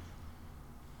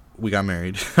we got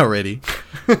married already.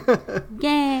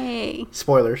 Yay.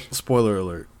 Spoilers. Spoiler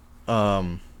alert.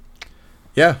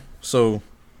 Yeah, so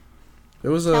it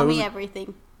was. Tell me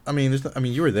everything. I mean,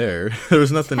 you were there. There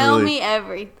was nothing Tell really. me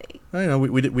everything. I know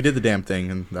we did the damn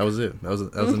thing, and that was it. That was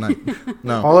the night.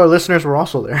 No. All our listeners were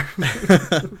also there.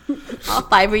 All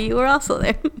 5 of you were also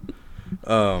there.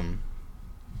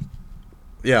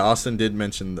 Yeah, Austin did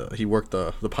mention he worked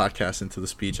the podcast into the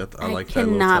speech. I like that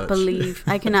little touch.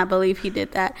 I cannot believe he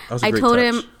did that. That was a great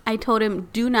touch. I told him,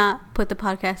 do not put the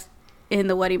podcast in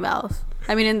the wedding vows.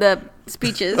 I mean, in the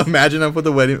speeches. Imagine I put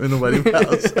the wedding in the wedding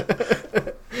vows.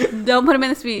 Don't put him in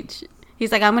the speech.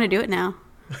 He's like, I'm gonna do it now.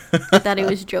 I thought he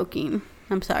was joking.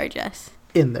 I'm sorry, Jess.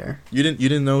 In there. You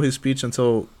didn't know his speech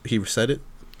until he said it?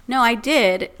 No, I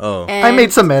did. Oh. And, I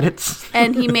made some edits.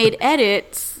 And he made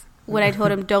edits when I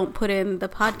told him don't put in the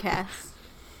podcast.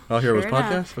 Oh, here was Sure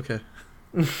podcast? Okay.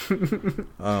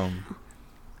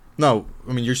 No,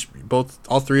 I mean,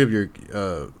 all three of your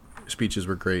speeches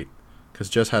were great because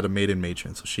Jess had a maiden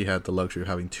matron, so she had the luxury of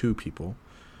having 2 people.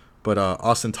 But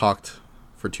Austin talked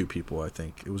for 2 people, I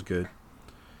think. It was good.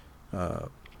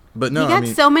 But no, he got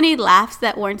so many laughs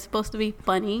that weren't supposed to be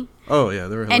funny. Oh yeah,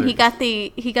 they were hilarious. And he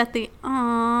got the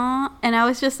aww, and I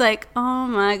was just like, oh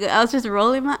my god, I was just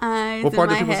rolling my eyes. What part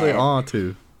in did my people head. say aw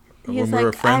to? He When was we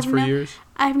were like, friends for years?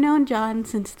 I've known John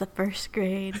since the 1st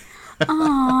grade.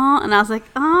 Aww. And I was like,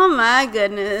 oh my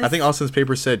goodness. I think Austin's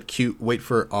paper said cute, wait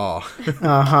for aw.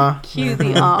 Uh-huh. Cue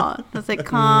the aw. I was like,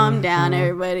 calm down,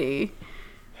 everybody.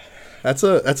 That's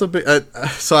a big.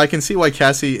 So I can see why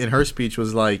Cassie in her speech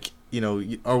was like,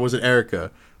 or was it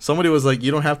Erica? Somebody was like,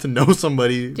 you don't have to know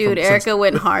somebody. Dude, Erica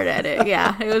went hard at it.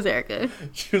 Yeah, it was Erica.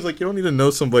 She was like, you don't need to know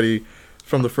somebody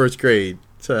from the 1st grade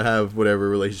to have whatever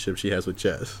relationship she has with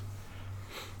Jess.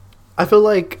 I feel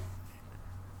like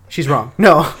she's wrong.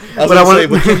 No.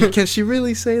 But can she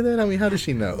really say that? I mean, how does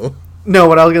she know? No,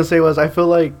 what I was going to say was I feel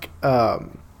like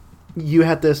you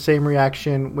had the same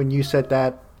reaction when you said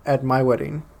that at my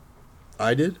wedding.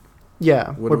 I did?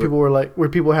 Yeah, where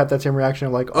people had that same reaction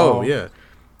of like, oh yeah.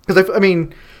 Because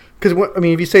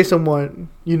if you say someone,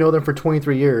 you know them for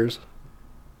 23 years,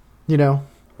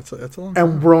 That's a long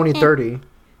time. and we're only 30.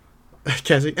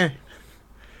 Cassie,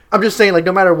 I'm just saying,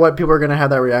 no matter what, people are going to have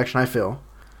that reaction, I feel.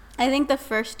 I think the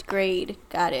 1st grade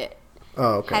got it.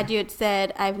 Oh, okay. Had you had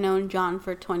said, I've known John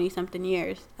for 20-something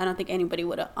years, I don't think anybody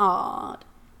would have awed.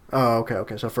 Oh,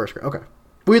 okay. So 1st grade. Okay.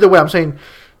 Well, either way, I'm saying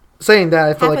that,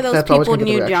 I feel Half like of that's those always people going to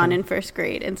get the knew reaction. John in 1st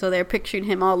grade, and so they're picturing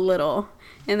him all little.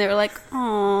 And they were like,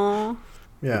 aww.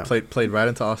 Yeah. played right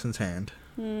into Austin's hand.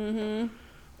 Mm-hmm.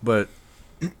 But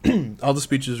all the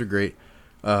speeches are great.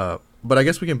 But I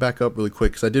guess we can back up really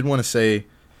quick because I did want to say,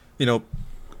 you know,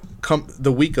 come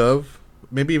the week of,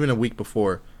 maybe even a week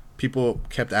before, people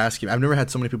kept asking. I've never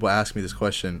had so many people ask me this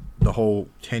question the whole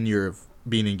tenure of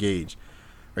being engaged.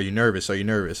 Are you nervous? Are you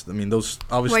nervous? I mean, those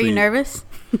obviously. Were you nervous?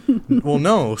 Well,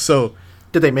 no. So.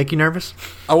 Did they make you nervous?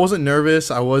 I wasn't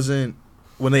nervous. I wasn't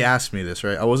when they asked me this,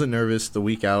 right? I wasn't nervous the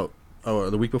week out or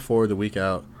the week before, the week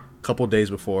out, a couple days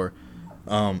before.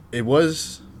 It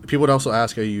was. People would also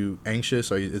ask, "Are you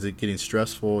anxious? Is it getting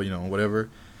stressful? You know, whatever."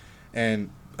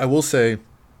 And I will say,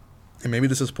 and maybe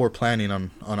this is poor planning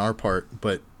on our part,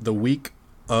 but the week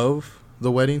of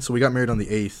the wedding, so we got married on the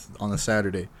 8th on a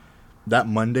Saturday. That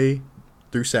Monday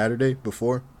through Saturday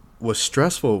before was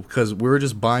stressful because we were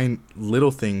just buying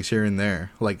little things here and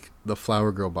there, like the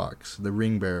Flower Girl box, the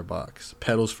Ring Bearer box,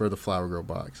 pedals for the Flower Girl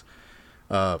box,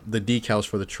 the decals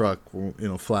for the truck, you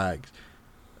know, flags,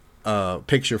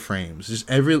 picture frames,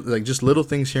 just little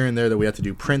things here and there that we had to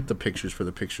do. Print the pictures for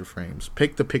the picture frames,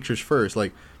 pick the pictures first,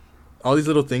 like all these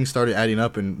little things started adding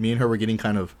up, and me and her were getting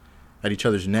kind of at each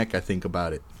other's neck. I think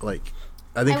about it, like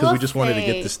I think because we just wanted to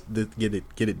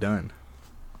get it done.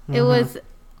 It was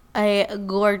a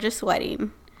gorgeous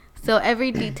wedding. So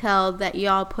every detail that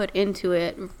y'all put into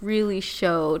it really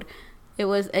showed. It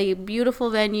was a beautiful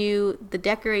venue. The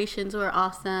decorations were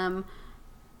awesome.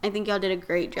 I think y'all did a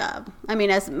great job. I mean,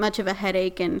 as much of a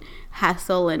headache and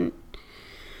hassle and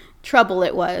trouble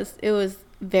it was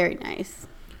very nice.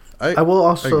 I will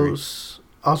also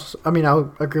I mean,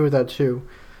 I'll agree with that too.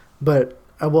 But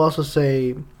I will also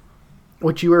say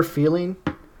what you were feeling,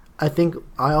 I think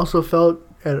I also felt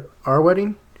at our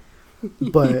wedding.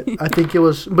 But I think it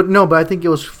was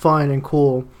fun and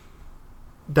cool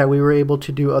that we were able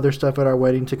to do other stuff at our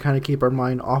wedding to kind of keep our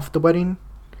mind off the wedding.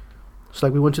 So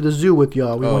like we went to the zoo with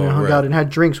y'all. We went and hung out and had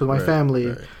drinks with my family.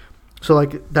 Right. So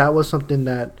like that was something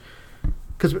that,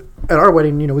 because at our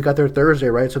wedding, you know, we got there Thursday,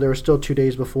 right? So there were still 2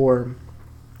 days before.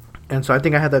 And so I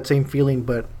think I had that same feeling,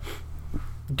 but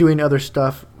doing other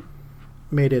stuff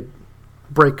made it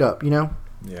break up, you know?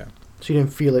 Yeah. So you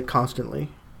didn't feel it constantly.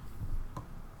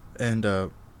 And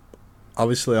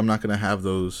obviously, I'm not going to have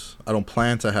those. I don't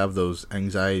plan to have those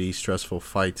anxiety, stressful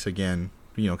fights again.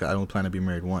 You know, I don't plan to be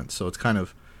married once. So it's kind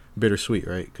of bittersweet,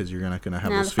 right? Because you're not going to have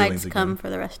those feelings again. The fights come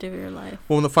for the rest of your life.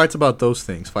 Well, when the fight's about those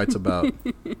things, fights about,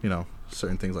 you know,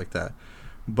 certain things like that.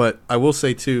 But I will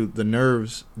say, too, the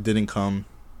nerves didn't come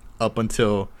up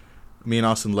until me and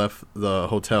Austin left the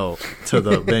hotel to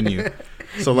the venue.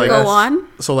 So like, go on.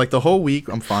 So like the whole week,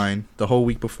 I'm fine. The whole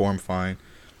week before, I'm fine.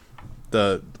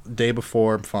 The day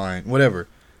before, I'm fine, whatever.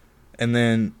 And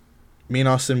then me and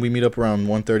Austin, we meet up around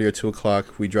 1:30 or 2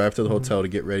 o'clock. We drive to the hotel to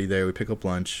get ready there. We pick up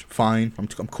lunch. Fine, I'm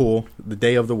cool. The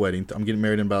day of the wedding, I'm getting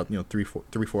married in about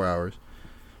 3-4 hours.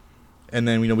 And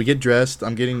then we get dressed.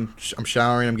 I'm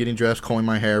showering. I'm getting dressed, combing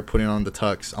my hair, putting on the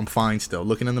tux. I'm fine still.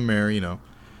 Looking in the mirror,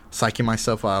 psyching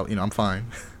myself out. I'm fine.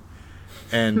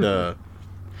 And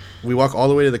we walk all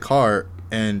the way to the car.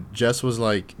 And Jess was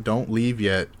like, "Don't leave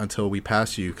yet until we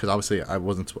pass you," because obviously I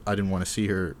didn't want to see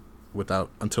her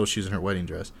until she's in her wedding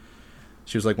dress.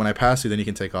 She was like, "When I pass you, then you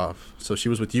can take off." So she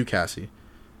was with you, Cassie.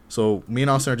 So me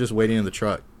and Austin are just waiting in the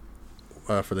truck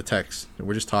for the text. And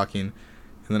we're just talking, and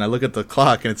then I look at the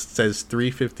clock and it says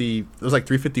 3:50. It was like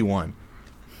 3:51.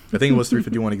 I think it was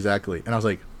 3:51 exactly. And I was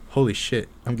like, "Holy shit!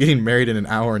 I'm getting married in an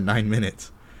hour and 9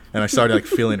 minutes." And I started like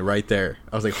feeling it right there.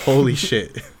 I was like, "Holy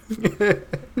shit!"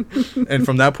 And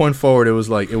from that point forward, it was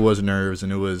nerves,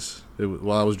 and it was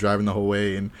while I was driving the whole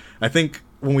way. And I think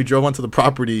when we drove onto the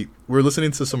property, we were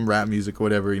listening to some rap music or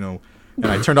whatever, and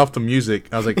I turned off the music.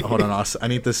 I was like, "Hold on, I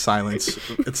need this silence."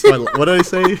 What did I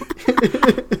say?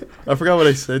 I forgot what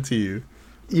I said to you.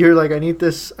 You're like, I need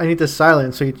this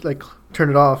silence. So you like turn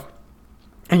it off.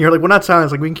 And you're like, "Well, not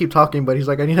silence. Like we can keep talking." But he's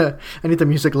like, "I need the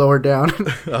music lowered down."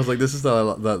 I was like, "This is the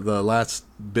last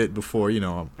bit before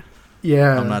I'm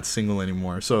not single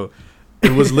anymore." So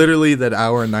it was literally that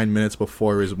hour and 9 minutes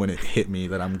before is when it hit me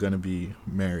that I'm gonna be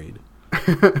married.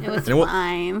 It was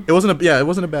fine. It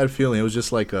wasn't a bad feeling. It was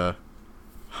just like I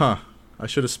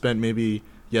should have spent maybe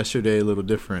yesterday a little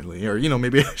differently, or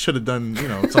maybe I should have done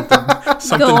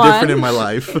something different in my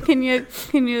life. Can you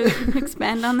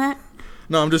expand on that?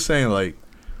 No, I'm just saying like.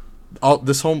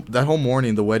 That whole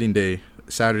morning, the wedding day,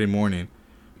 Saturday morning,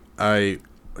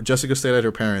 Jessica stayed at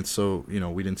her parents, so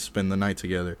we didn't spend the night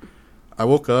together. I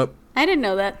woke up. I didn't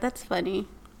know that. That's funny.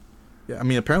 Yeah, I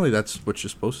mean, apparently that's what you're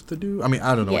supposed to do. I mean,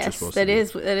 I don't know what you're supposed to do.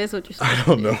 Yes, that is what you're supposed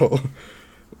to do. I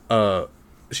don't know.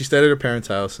 She stayed at her parents'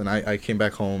 house, and I came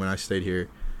back home, and I stayed here.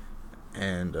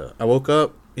 And I woke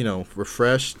up,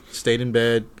 refreshed, stayed in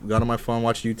bed, got on my phone,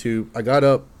 watched YouTube. I got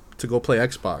up to go play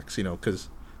Xbox, because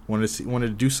wanted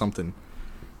to do something.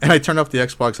 And I turned off the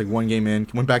Xbox like one game in,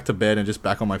 went back to bed, and just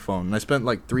back on my phone. And I spent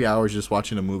like 3 hours just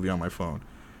watching a movie on my phone.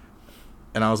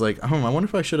 And I was like, I wonder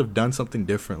if I should have done something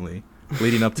differently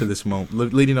leading up to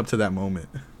that moment.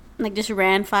 Like just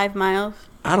ran 5 miles.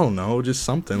 I don't know, just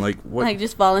something like what? Like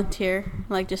just volunteer,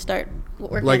 like just start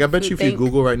working. Like I bet you if you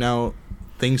Google right now,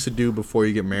 things to do before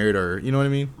you get married, or you know what I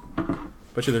mean.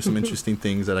 Bet you there's some interesting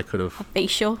things that I could have. A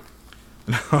facial.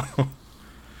 No.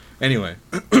 Anyway,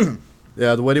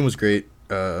 yeah, the wedding was great.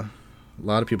 A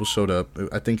lot of people showed up.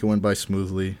 I think it went by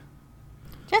smoothly.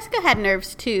 Jessica had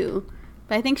nerves too,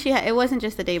 but I think it wasn't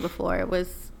just the day before. It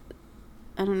was,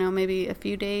 I don't know, maybe a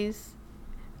few days.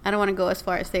 I don't want to go as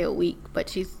far as say a week, but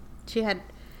she had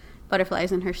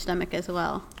butterflies in her stomach as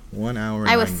well. 1 hour.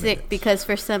 I was sick because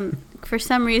for some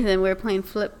reason we were playing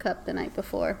Flip Cup the night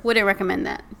before. Wouldn't recommend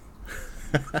that.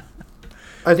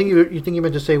 I think you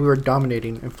meant to say we were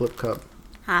dominating in Flip Cup.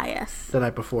 Ah, yes. The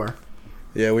night before.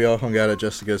 Yeah, we all hung out at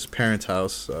Jessica's parents'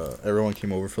 house. Everyone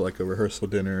came over for like a rehearsal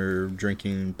dinner,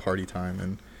 drinking, party time,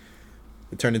 and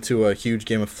it turned into a huge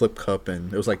game of Flip Cup,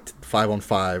 and it was like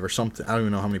 5-on-5 or something. I don't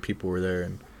even know how many people were there.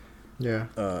 And yeah,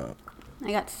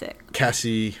 I got sick.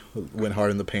 Cassie went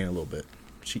hard in the paint a little bit.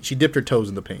 She dipped her toes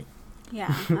in the paint.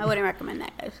 Yeah, I wouldn't recommend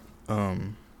that, guys.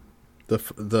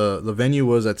 The venue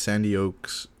was at Sandy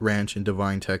Oaks Ranch in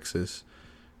Devine, Texas,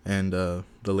 and the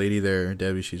lady there,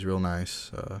 Debbie, she's real nice.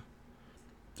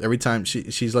 Every time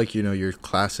she's like your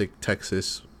classic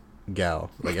Texas gal.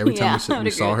 Like every time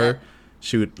we saw her,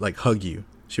 she would like hug you.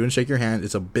 She wouldn't shake your hand.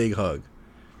 It's a big hug,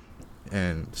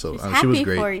 and so she was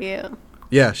great. For you.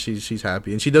 Yeah, she's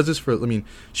happy, and she does this for. I mean,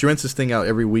 she rents this thing out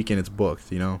every weekend. It's booked,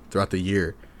 throughout the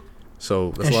year.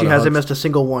 So that's and a lot she of hasn't hugs. missed a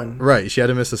single one. Right, she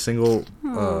hadn't missed a single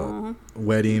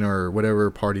wedding or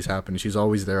whatever party's happening. She's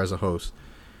always there as a host.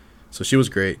 So she was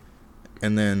great.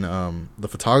 And then the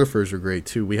photographers were great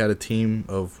too. We had a team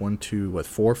of 4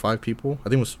 or 5 people. I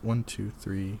think it was 1, 2,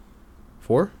 3,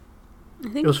 4. I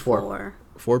think It was 4.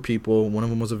 4 people. One of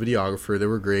them was a videographer. They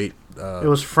were great. It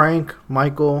was Frank,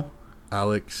 Michael,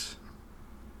 Alex,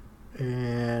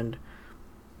 and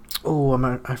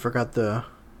I forgot the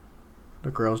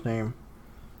girl's name.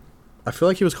 I feel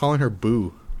like he was calling her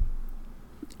Boo.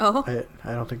 Oh.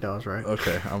 I don't think that was right.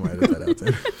 Okay, I'll edit that out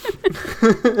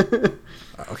then.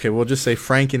 Okay, we'll just say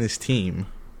Frank and his team,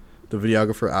 the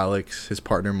videographer Alex, his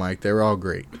partner Mike, they were all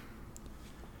great.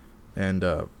 And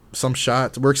some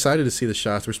shots, we're excited to see the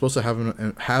shots. We're supposed to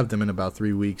have them in about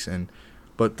 3 weeks,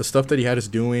 but the stuff that he had us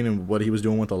doing and what he was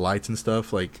doing with the lights and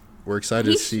stuff, like we're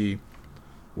excited to see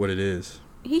what it is.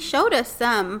 He showed us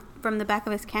some from the back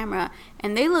of his camera,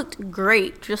 and they looked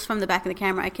great just from the back of the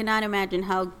camera. I cannot imagine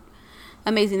how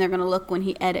amazing they're going to look when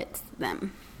he edits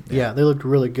them. Yeah, they looked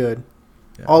really good.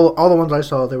 Yeah. All the ones I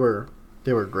saw, they were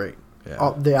great.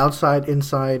 Yeah. The outside,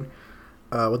 inside,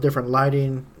 with different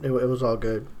lighting, it was all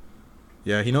good.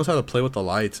 Yeah, he knows how to play with the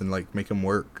lights and like make them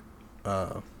work.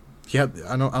 He had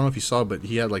I don't know if you saw, but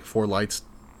he had like 4 lights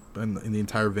in the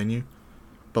entire venue,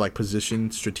 but like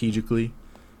positioned strategically.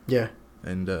 Yeah.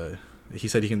 And he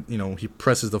said he can, he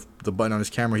presses the button on his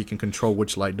camera, he can control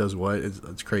which light does what.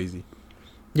 It's crazy.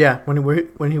 Yeah, when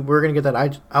we're gonna get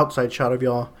that outside shot of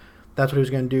y'all, that's what he was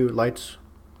gonna do. Lights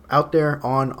out there,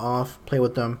 on, off, play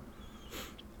with them.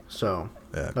 So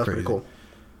Yeah, that's crazy. pretty cool.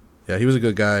 Yeah, he was a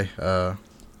good guy,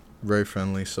 very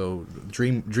friendly. So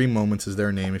Dream Moments is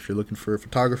their name. If you're looking for a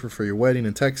photographer for your wedding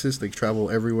in Texas, they travel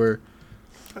everywhere.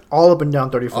 All up and down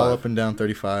 35. All up and down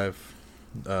 35.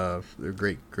 They're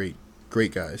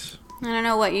great guys. I don't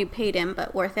know what you paid him,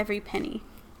 but worth every penny.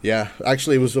 Yeah,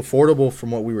 actually, it was affordable from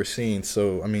what we were seeing.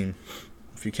 So, I mean,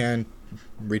 if you can,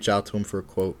 reach out to him for a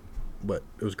quote. But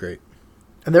it was great.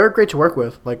 And they were great to work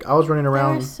with. Like, I was running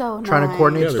around so trying to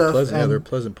coordinate Yeah, they're stuff. pleasant. Yeah, and they're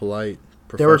pleasant, polite,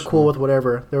 they were professional. cool with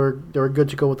whatever. They were good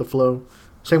to go with the flow.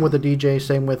 Same with the DJ.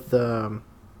 Same with the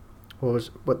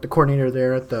coordinator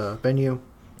there at the venue.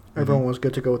 Everyone was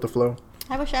good to go with the flow.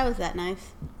 I wish I was that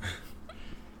nice.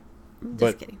 Just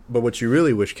But kidding. what you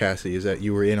really wish, Cassie, is that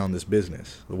you were in on this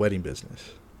business, the wedding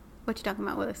business. What you talking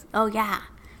about with us? Oh, yeah.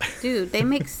 Dude, they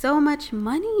make so much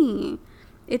money.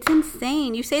 It's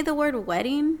insane. You say the word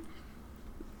wedding,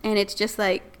 and it's just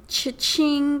like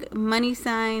cha-ching, money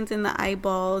signs in the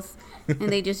eyeballs, and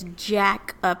they just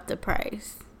jack up the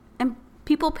price. And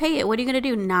people pay it. What are you going to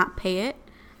do? Not pay it?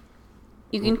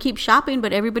 You can keep shopping,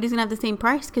 but everybody's going to have the same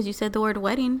price because you said the word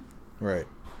wedding. Right.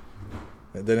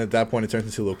 And then at that point, it turns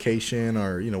into location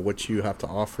or, what you have to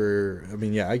offer. I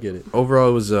mean, yeah, I get it. Overall,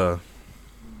 it was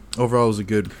a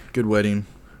good wedding.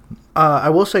 I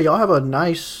will say, y'all have a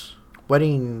nice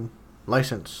wedding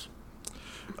license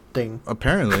thing.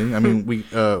 Apparently, I mean,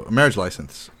 a marriage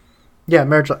license. Yeah,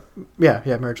 marriage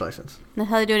license. That's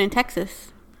how they do it in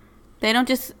Texas. They don't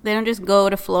just go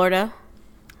to Florida.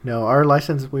 No, our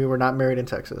license, we were not married in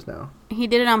Texas, no. He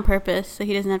did it on purpose, so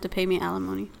he doesn't have to pay me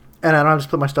alimony. And I don't have to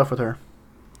split my stuff with her.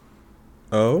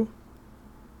 Oh?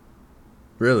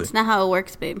 Really? It's not how it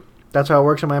works, babe. That's how it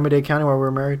works in Miami-Dade County where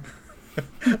we're married.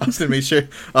 Austin made sure.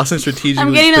 Austin strategically.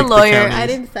 I'm getting a lawyer. I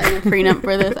didn't sign a prenup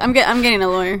for this. I'm getting a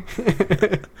lawyer.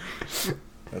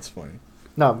 That's funny.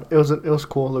 No, it was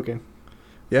cool looking.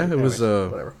 Yeah, it Anyways,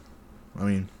 was. whatever. I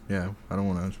mean, yeah. I don't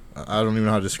want to. I don't even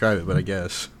know how to describe it, but I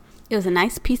guess It was a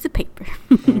nice piece of paper.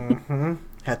 Mm-hmm.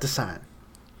 Had to sign.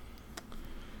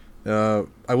 I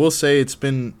will say it's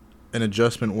been an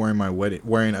adjustment wearing a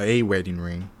wedding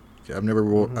ring. I've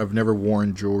never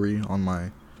worn jewelry on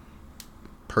my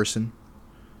person,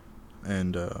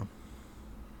 and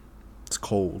it's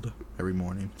cold every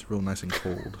morning. It's real nice and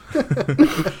cold.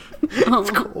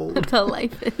 It's cold. That's how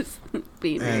life is.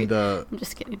 Being married. And I'm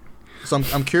just kidding. so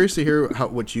I'm curious to hear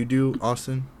what you do,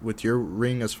 Austin, with your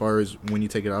ring as far as when you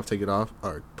take it off,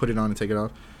 or put it on and take it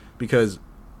off, because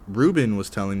Ruben was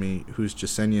telling me, who's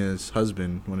Jasenia's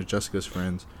husband, one of Jessica's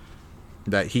friends,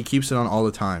 that he keeps it on all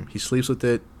the time. He sleeps with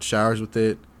it, showers with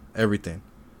it, everything.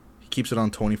 He keeps it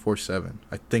on 24/7.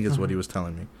 I think is what he was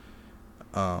telling me.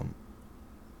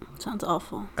 Sounds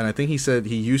awful. And I think he said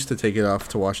he used to take it off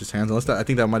to wash his hands. I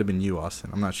think that might have been you, Austin.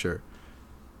 I'm not sure.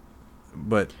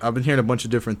 But I've been hearing a bunch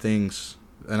of different things,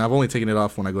 and I've only taken it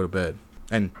off when I go to bed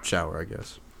and shower, I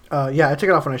guess. Yeah, I take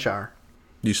it off when I shower.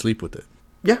 You sleep with it?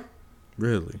 Yeah.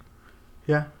 Really?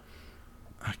 Yeah.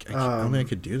 I don't think I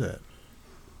could do that.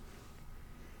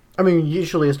 I mean,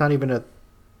 usually it's not even a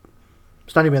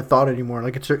thought anymore.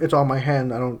 Like it's on my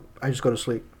hand. I just go to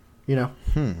sleep. You know.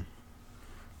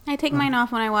 I take mine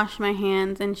off when I wash my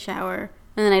hands and shower,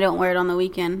 and then I don't wear it on the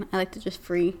weekend. I like to just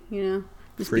be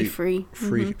free.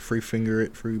 Free finger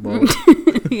it, free ball.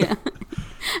 Yeah.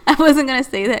 I wasn't going to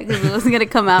say that because it wasn't going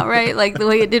to come out right, like the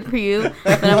way it did for you.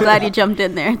 But I'm glad you jumped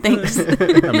in there. Thanks. I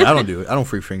mean, I don't do it. I don't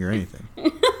free finger anything.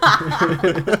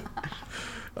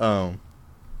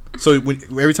 So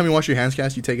every time you wash your hands,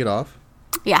 Cass, you take it off?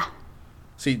 Yeah.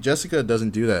 See, Jessica doesn't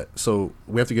do that, so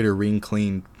we have to get her ring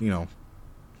cleaned. You know,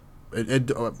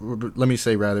 let me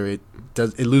say rather, it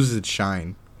loses its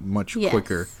shine much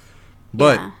quicker.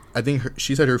 But Yeah. I think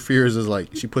she said her fears is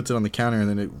like she puts it on the counter and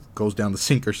then it goes down the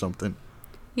sink or something.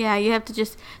 Yeah, you have to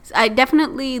I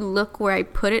definitely look where I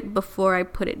put it before I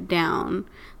put it down.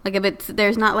 Like if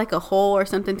there's not like a hole or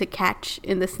something to catch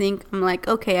in the sink, I'm like,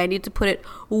 okay, I need to put it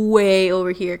way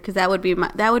over here because that would be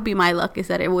my luck, is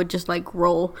that it would just like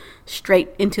roll straight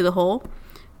into the hole.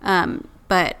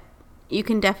 But you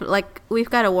can definitely, like, we've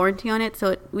got a warranty on it,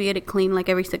 so we get it cleaned like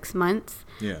every 6 months.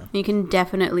 Yeah. You can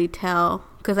definitely tell,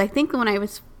 because I think when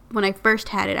I first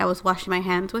had it, I was washing my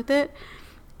hands with it.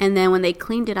 And then when they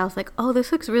cleaned it, I was like, oh,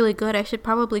 this looks really good. I should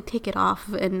probably take it off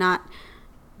and not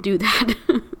do that.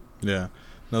 Yeah.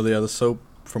 No, the soap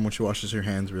from when she washes her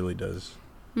hands really does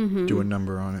do a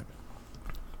number on it.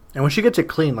 And when she gets it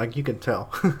clean, like, you can tell.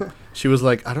 She was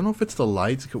like, I don't know if it's the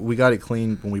lights. We got it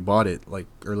cleaned when we bought it, like,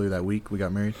 earlier that week. We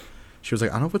got married. She was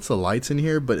like, I don't know if it's the lights in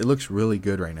here, but it looks really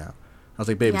good right now. I was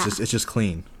like, babe, it's just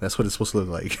clean. That's what it's supposed to look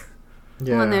like.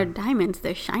 Yeah. When they're diamonds,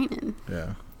 they're shining.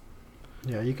 Yeah.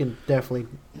 Yeah, you can definitely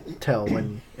tell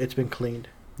when it's been cleaned.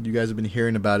 You guys have been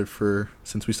hearing about it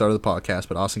since we started the podcast,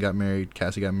 but Austin got married,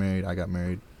 Cassie got married, I got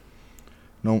married.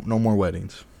 No more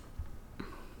weddings.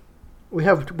 We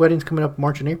have weddings coming up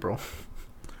March and April.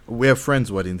 We have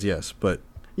friends' weddings, yes, but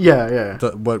Yeah.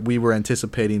 what we were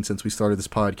anticipating since we started this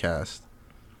podcast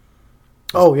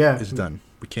is done.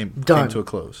 We came to a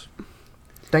close.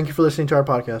 Thank you for listening to our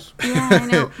podcast. Yeah, I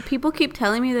know. People keep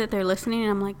telling me that they're listening, and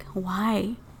I'm like,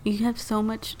 why? You have so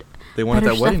much. They wanted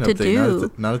better that wedding stuff to update.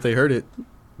 do. Now that they heard it,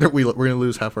 we're going to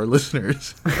lose half our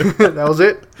listeners. That was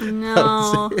it?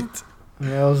 No.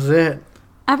 That was it.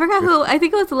 I forgot who. I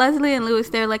think it was Leslie and Lewis.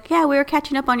 They're like, yeah, we were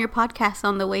catching up on your podcast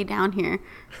on the way down here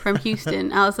from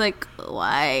Houston. I was like,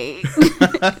 why?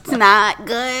 It's not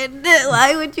good.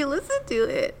 Why would you listen to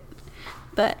it?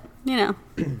 But, you know.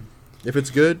 If it's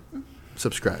good,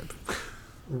 subscribe.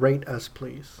 Rate us,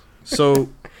 please. So,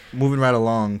 moving right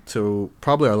along to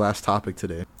probably our last topic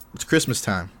today. It's Christmas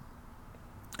time.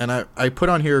 And I put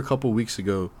on here a couple weeks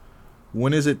ago,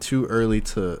 when is it too early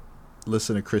to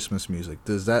listen to Christmas music?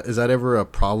 Is that ever a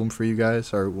problem for you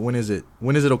guys? Or when is it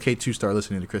okay to start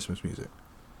listening to Christmas music?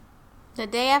 The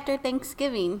day after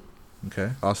Thanksgiving.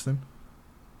 Okay, Austin?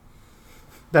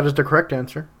 That is the correct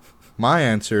answer. My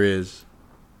answer is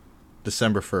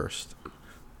December 1st.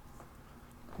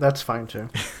 That's fine, too.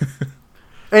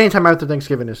 Anytime after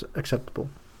Thanksgiving is acceptable.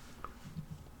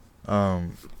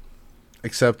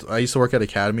 Except I used to work at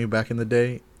Academy back in the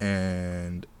day,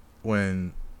 and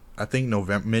when I think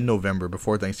mid-November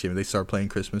before Thanksgiving, they start playing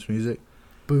Christmas music.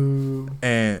 Boo.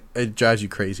 And it drives you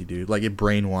crazy, dude. Like, it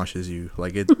brainwashes you.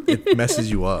 Like, it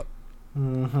messes you up.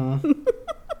 Mm-hmm.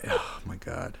 Oh, my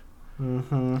God.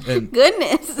 Mm-hmm. And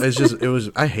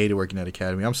Goodness. I hated working at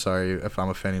Academy. I'm sorry if I'm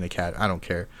offending Academy. I don't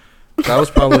care. That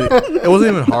was probably, it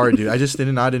wasn't even hard, dude. I just did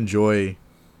not enjoy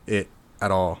it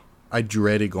at all. I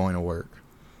dreaded going to work.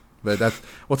 But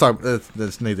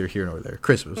that's neither here nor there.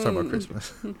 Christmas. Let's talk about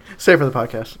Christmas. Save for the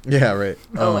podcast. Yeah, right.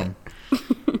 Away.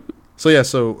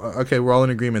 Okay, we're all in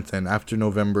agreement then. After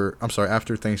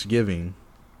Thanksgiving.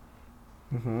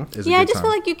 Mm-hmm. Is a Yeah, I good just time.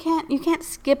 feel like you can't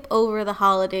skip over the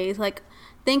holidays. Like,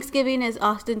 Thanksgiving is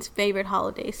Austin's favorite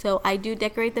holiday, so I do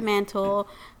decorate the mantle.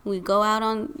 We go out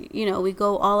on, we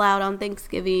go all out on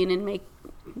Thanksgiving and make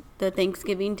the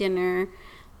Thanksgiving dinner.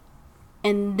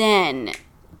 And then,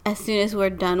 as soon as we're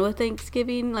done with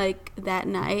Thanksgiving, like, that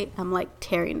night, I'm, like,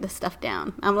 tearing the stuff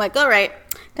down. I'm like, all right,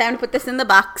 time to put this in the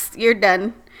box. You're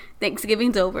done.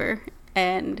 Thanksgiving's over.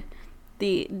 And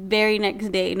the very next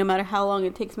day, no matter how long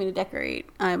it takes me to decorate,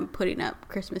 I'm putting up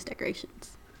Christmas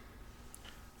decorations.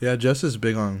 Yeah, Jess is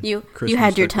big on Christmas You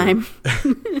had your time.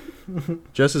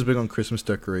 Jess is big on Christmas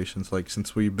decorations. Like,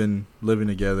 since we've been living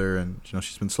together, and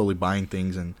she's been slowly buying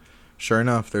things, and sure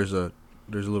enough, there's a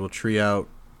little tree out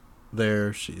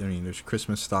there. There's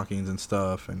Christmas stockings and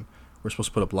stuff, and we're supposed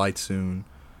to put up lights soon.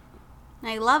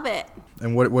 I love it.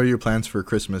 And what are your plans for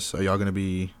Christmas? Are y'all gonna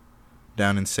be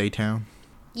down in Saytown?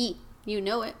 You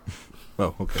know it.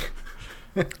 Oh, okay.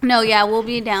 No, yeah, we'll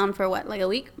be down for what, like a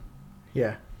week?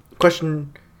 Yeah.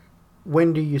 Question,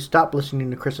 when do you stop listening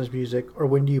to Christmas music, or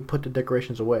when do you put the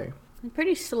decorations away? I'm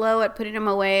pretty slow at putting them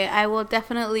away. I will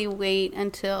definitely wait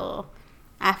until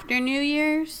after New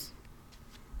Year's.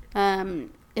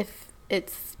 If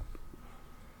it's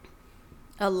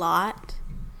a lot,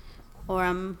 or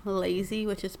I'm lazy,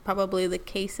 which is probably the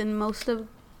case in most of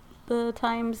the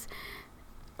times,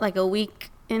 like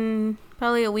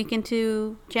probably a week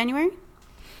into January.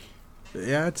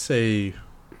 Yeah, I'd say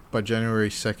by January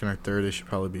 2nd or 3rd, it should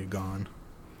probably be gone.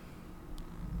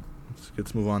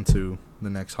 Let's move on to the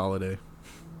next holiday.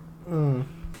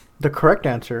 The correct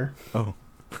answer, Oh,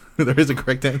 there is a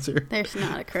correct answer. There's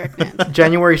not a correct answer.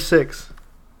 January 6th.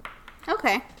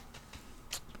 Okay.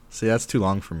 See, that's too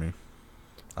long for me.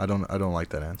 I don't like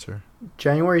that answer.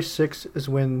 January 6th is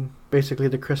when basically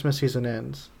the Christmas season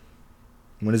ends.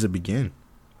 When does it begin?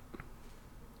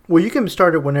 Well, you can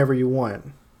start it whenever you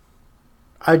want.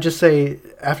 I'd just say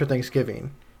after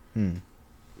Thanksgiving.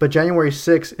 But January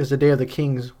 6th is the Day of the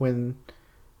Kings, when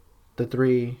the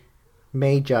three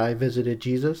Magi visited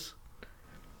Jesus.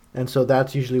 And so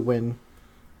that's usually when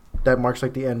that marks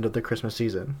like the end of the Christmas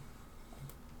season.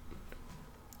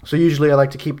 So usually I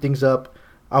like to keep things up.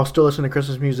 I'll still listen to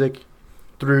Christmas music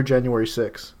through January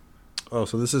 6th. Oh,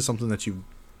 so this is something that you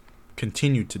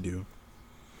continue to do.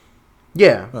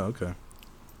 Yeah. Oh, okay.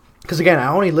 Because again, I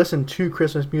only listen to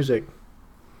Christmas music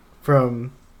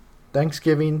from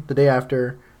Thanksgiving, the day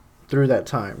after, through that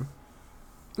time.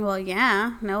 Well,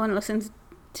 yeah. No one listens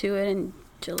to it in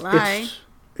July.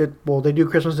 Well, they do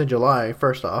Christmas in July,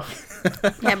 first off.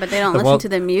 Yeah, but they don't listen to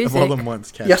the music. Of all the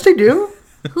months, Kat. Yes, they do.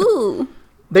 Who?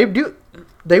 They do.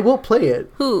 They will play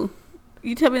it. Who?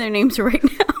 You tell me their names right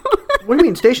now. What do you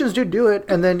mean? Stations do it,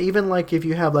 and then even like if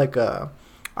you have like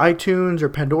iTunes or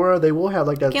Pandora, they will have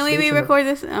like that. Can we re-record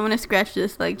this? I'm gonna scratch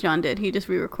this like John did. He just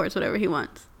re-records whatever he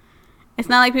wants. It's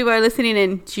not like people are listening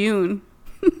in June.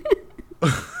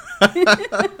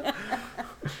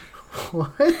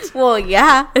 What? Well,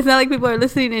 yeah. It's not like people are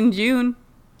listening in June.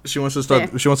 She wants to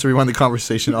start. She wants to rewind the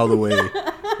conversation all the way.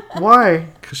 Why?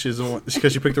 Because she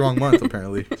picked the wrong month,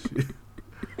 apparently.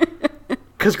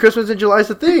 Because Christmas in July is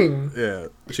the thing. Yeah,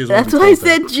 that's why I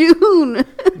said June.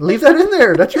 Leave that in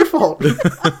there. That's your fault.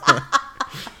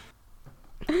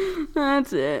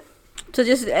 That's it. So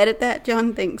just edit that,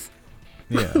 John. Thanks.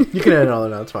 Yeah, You can edit all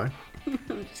that out. It's fine.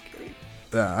 I'm just kidding.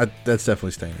 That's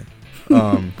definitely staying in.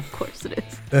 Of course it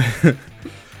is.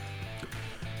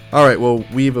 All right, well,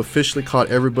 we've officially caught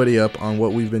everybody up on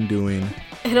what we've been doing.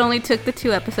 It only took the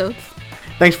 2 episodes.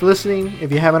 Thanks for listening.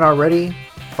 If you haven't already,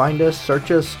 find us, search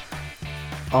us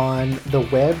on the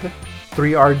web,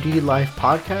 3RD Life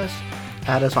Podcast.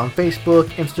 Add us on Facebook,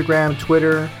 Instagram,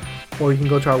 Twitter, or you can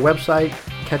go to our website,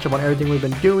 catch up on everything we've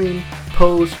been doing,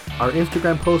 post. Our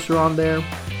Instagram posts are on there.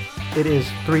 It is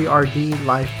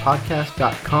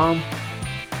 3rdlifepodcast.com.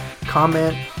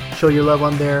 Comment, show your love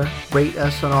on there, rate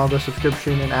us on all the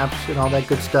subscription and apps and all that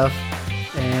good stuff.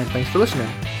 And thanks for listening.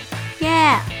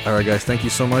 Yeah. All right, guys, thank you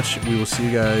so much. We will see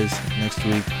you guys next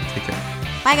week. Take care.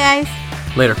 Bye, guys.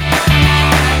 Later.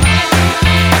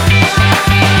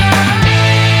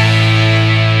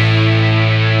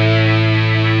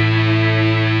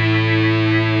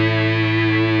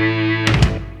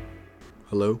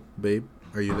 Babe,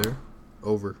 are you there?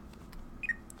 Over.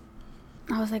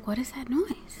 I was like, what is that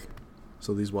noise?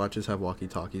 So these watches have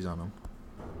walkie-talkies on them.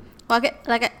 Walk it,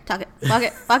 like it, talk it. Walk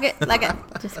it, like it.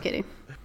 Just kidding.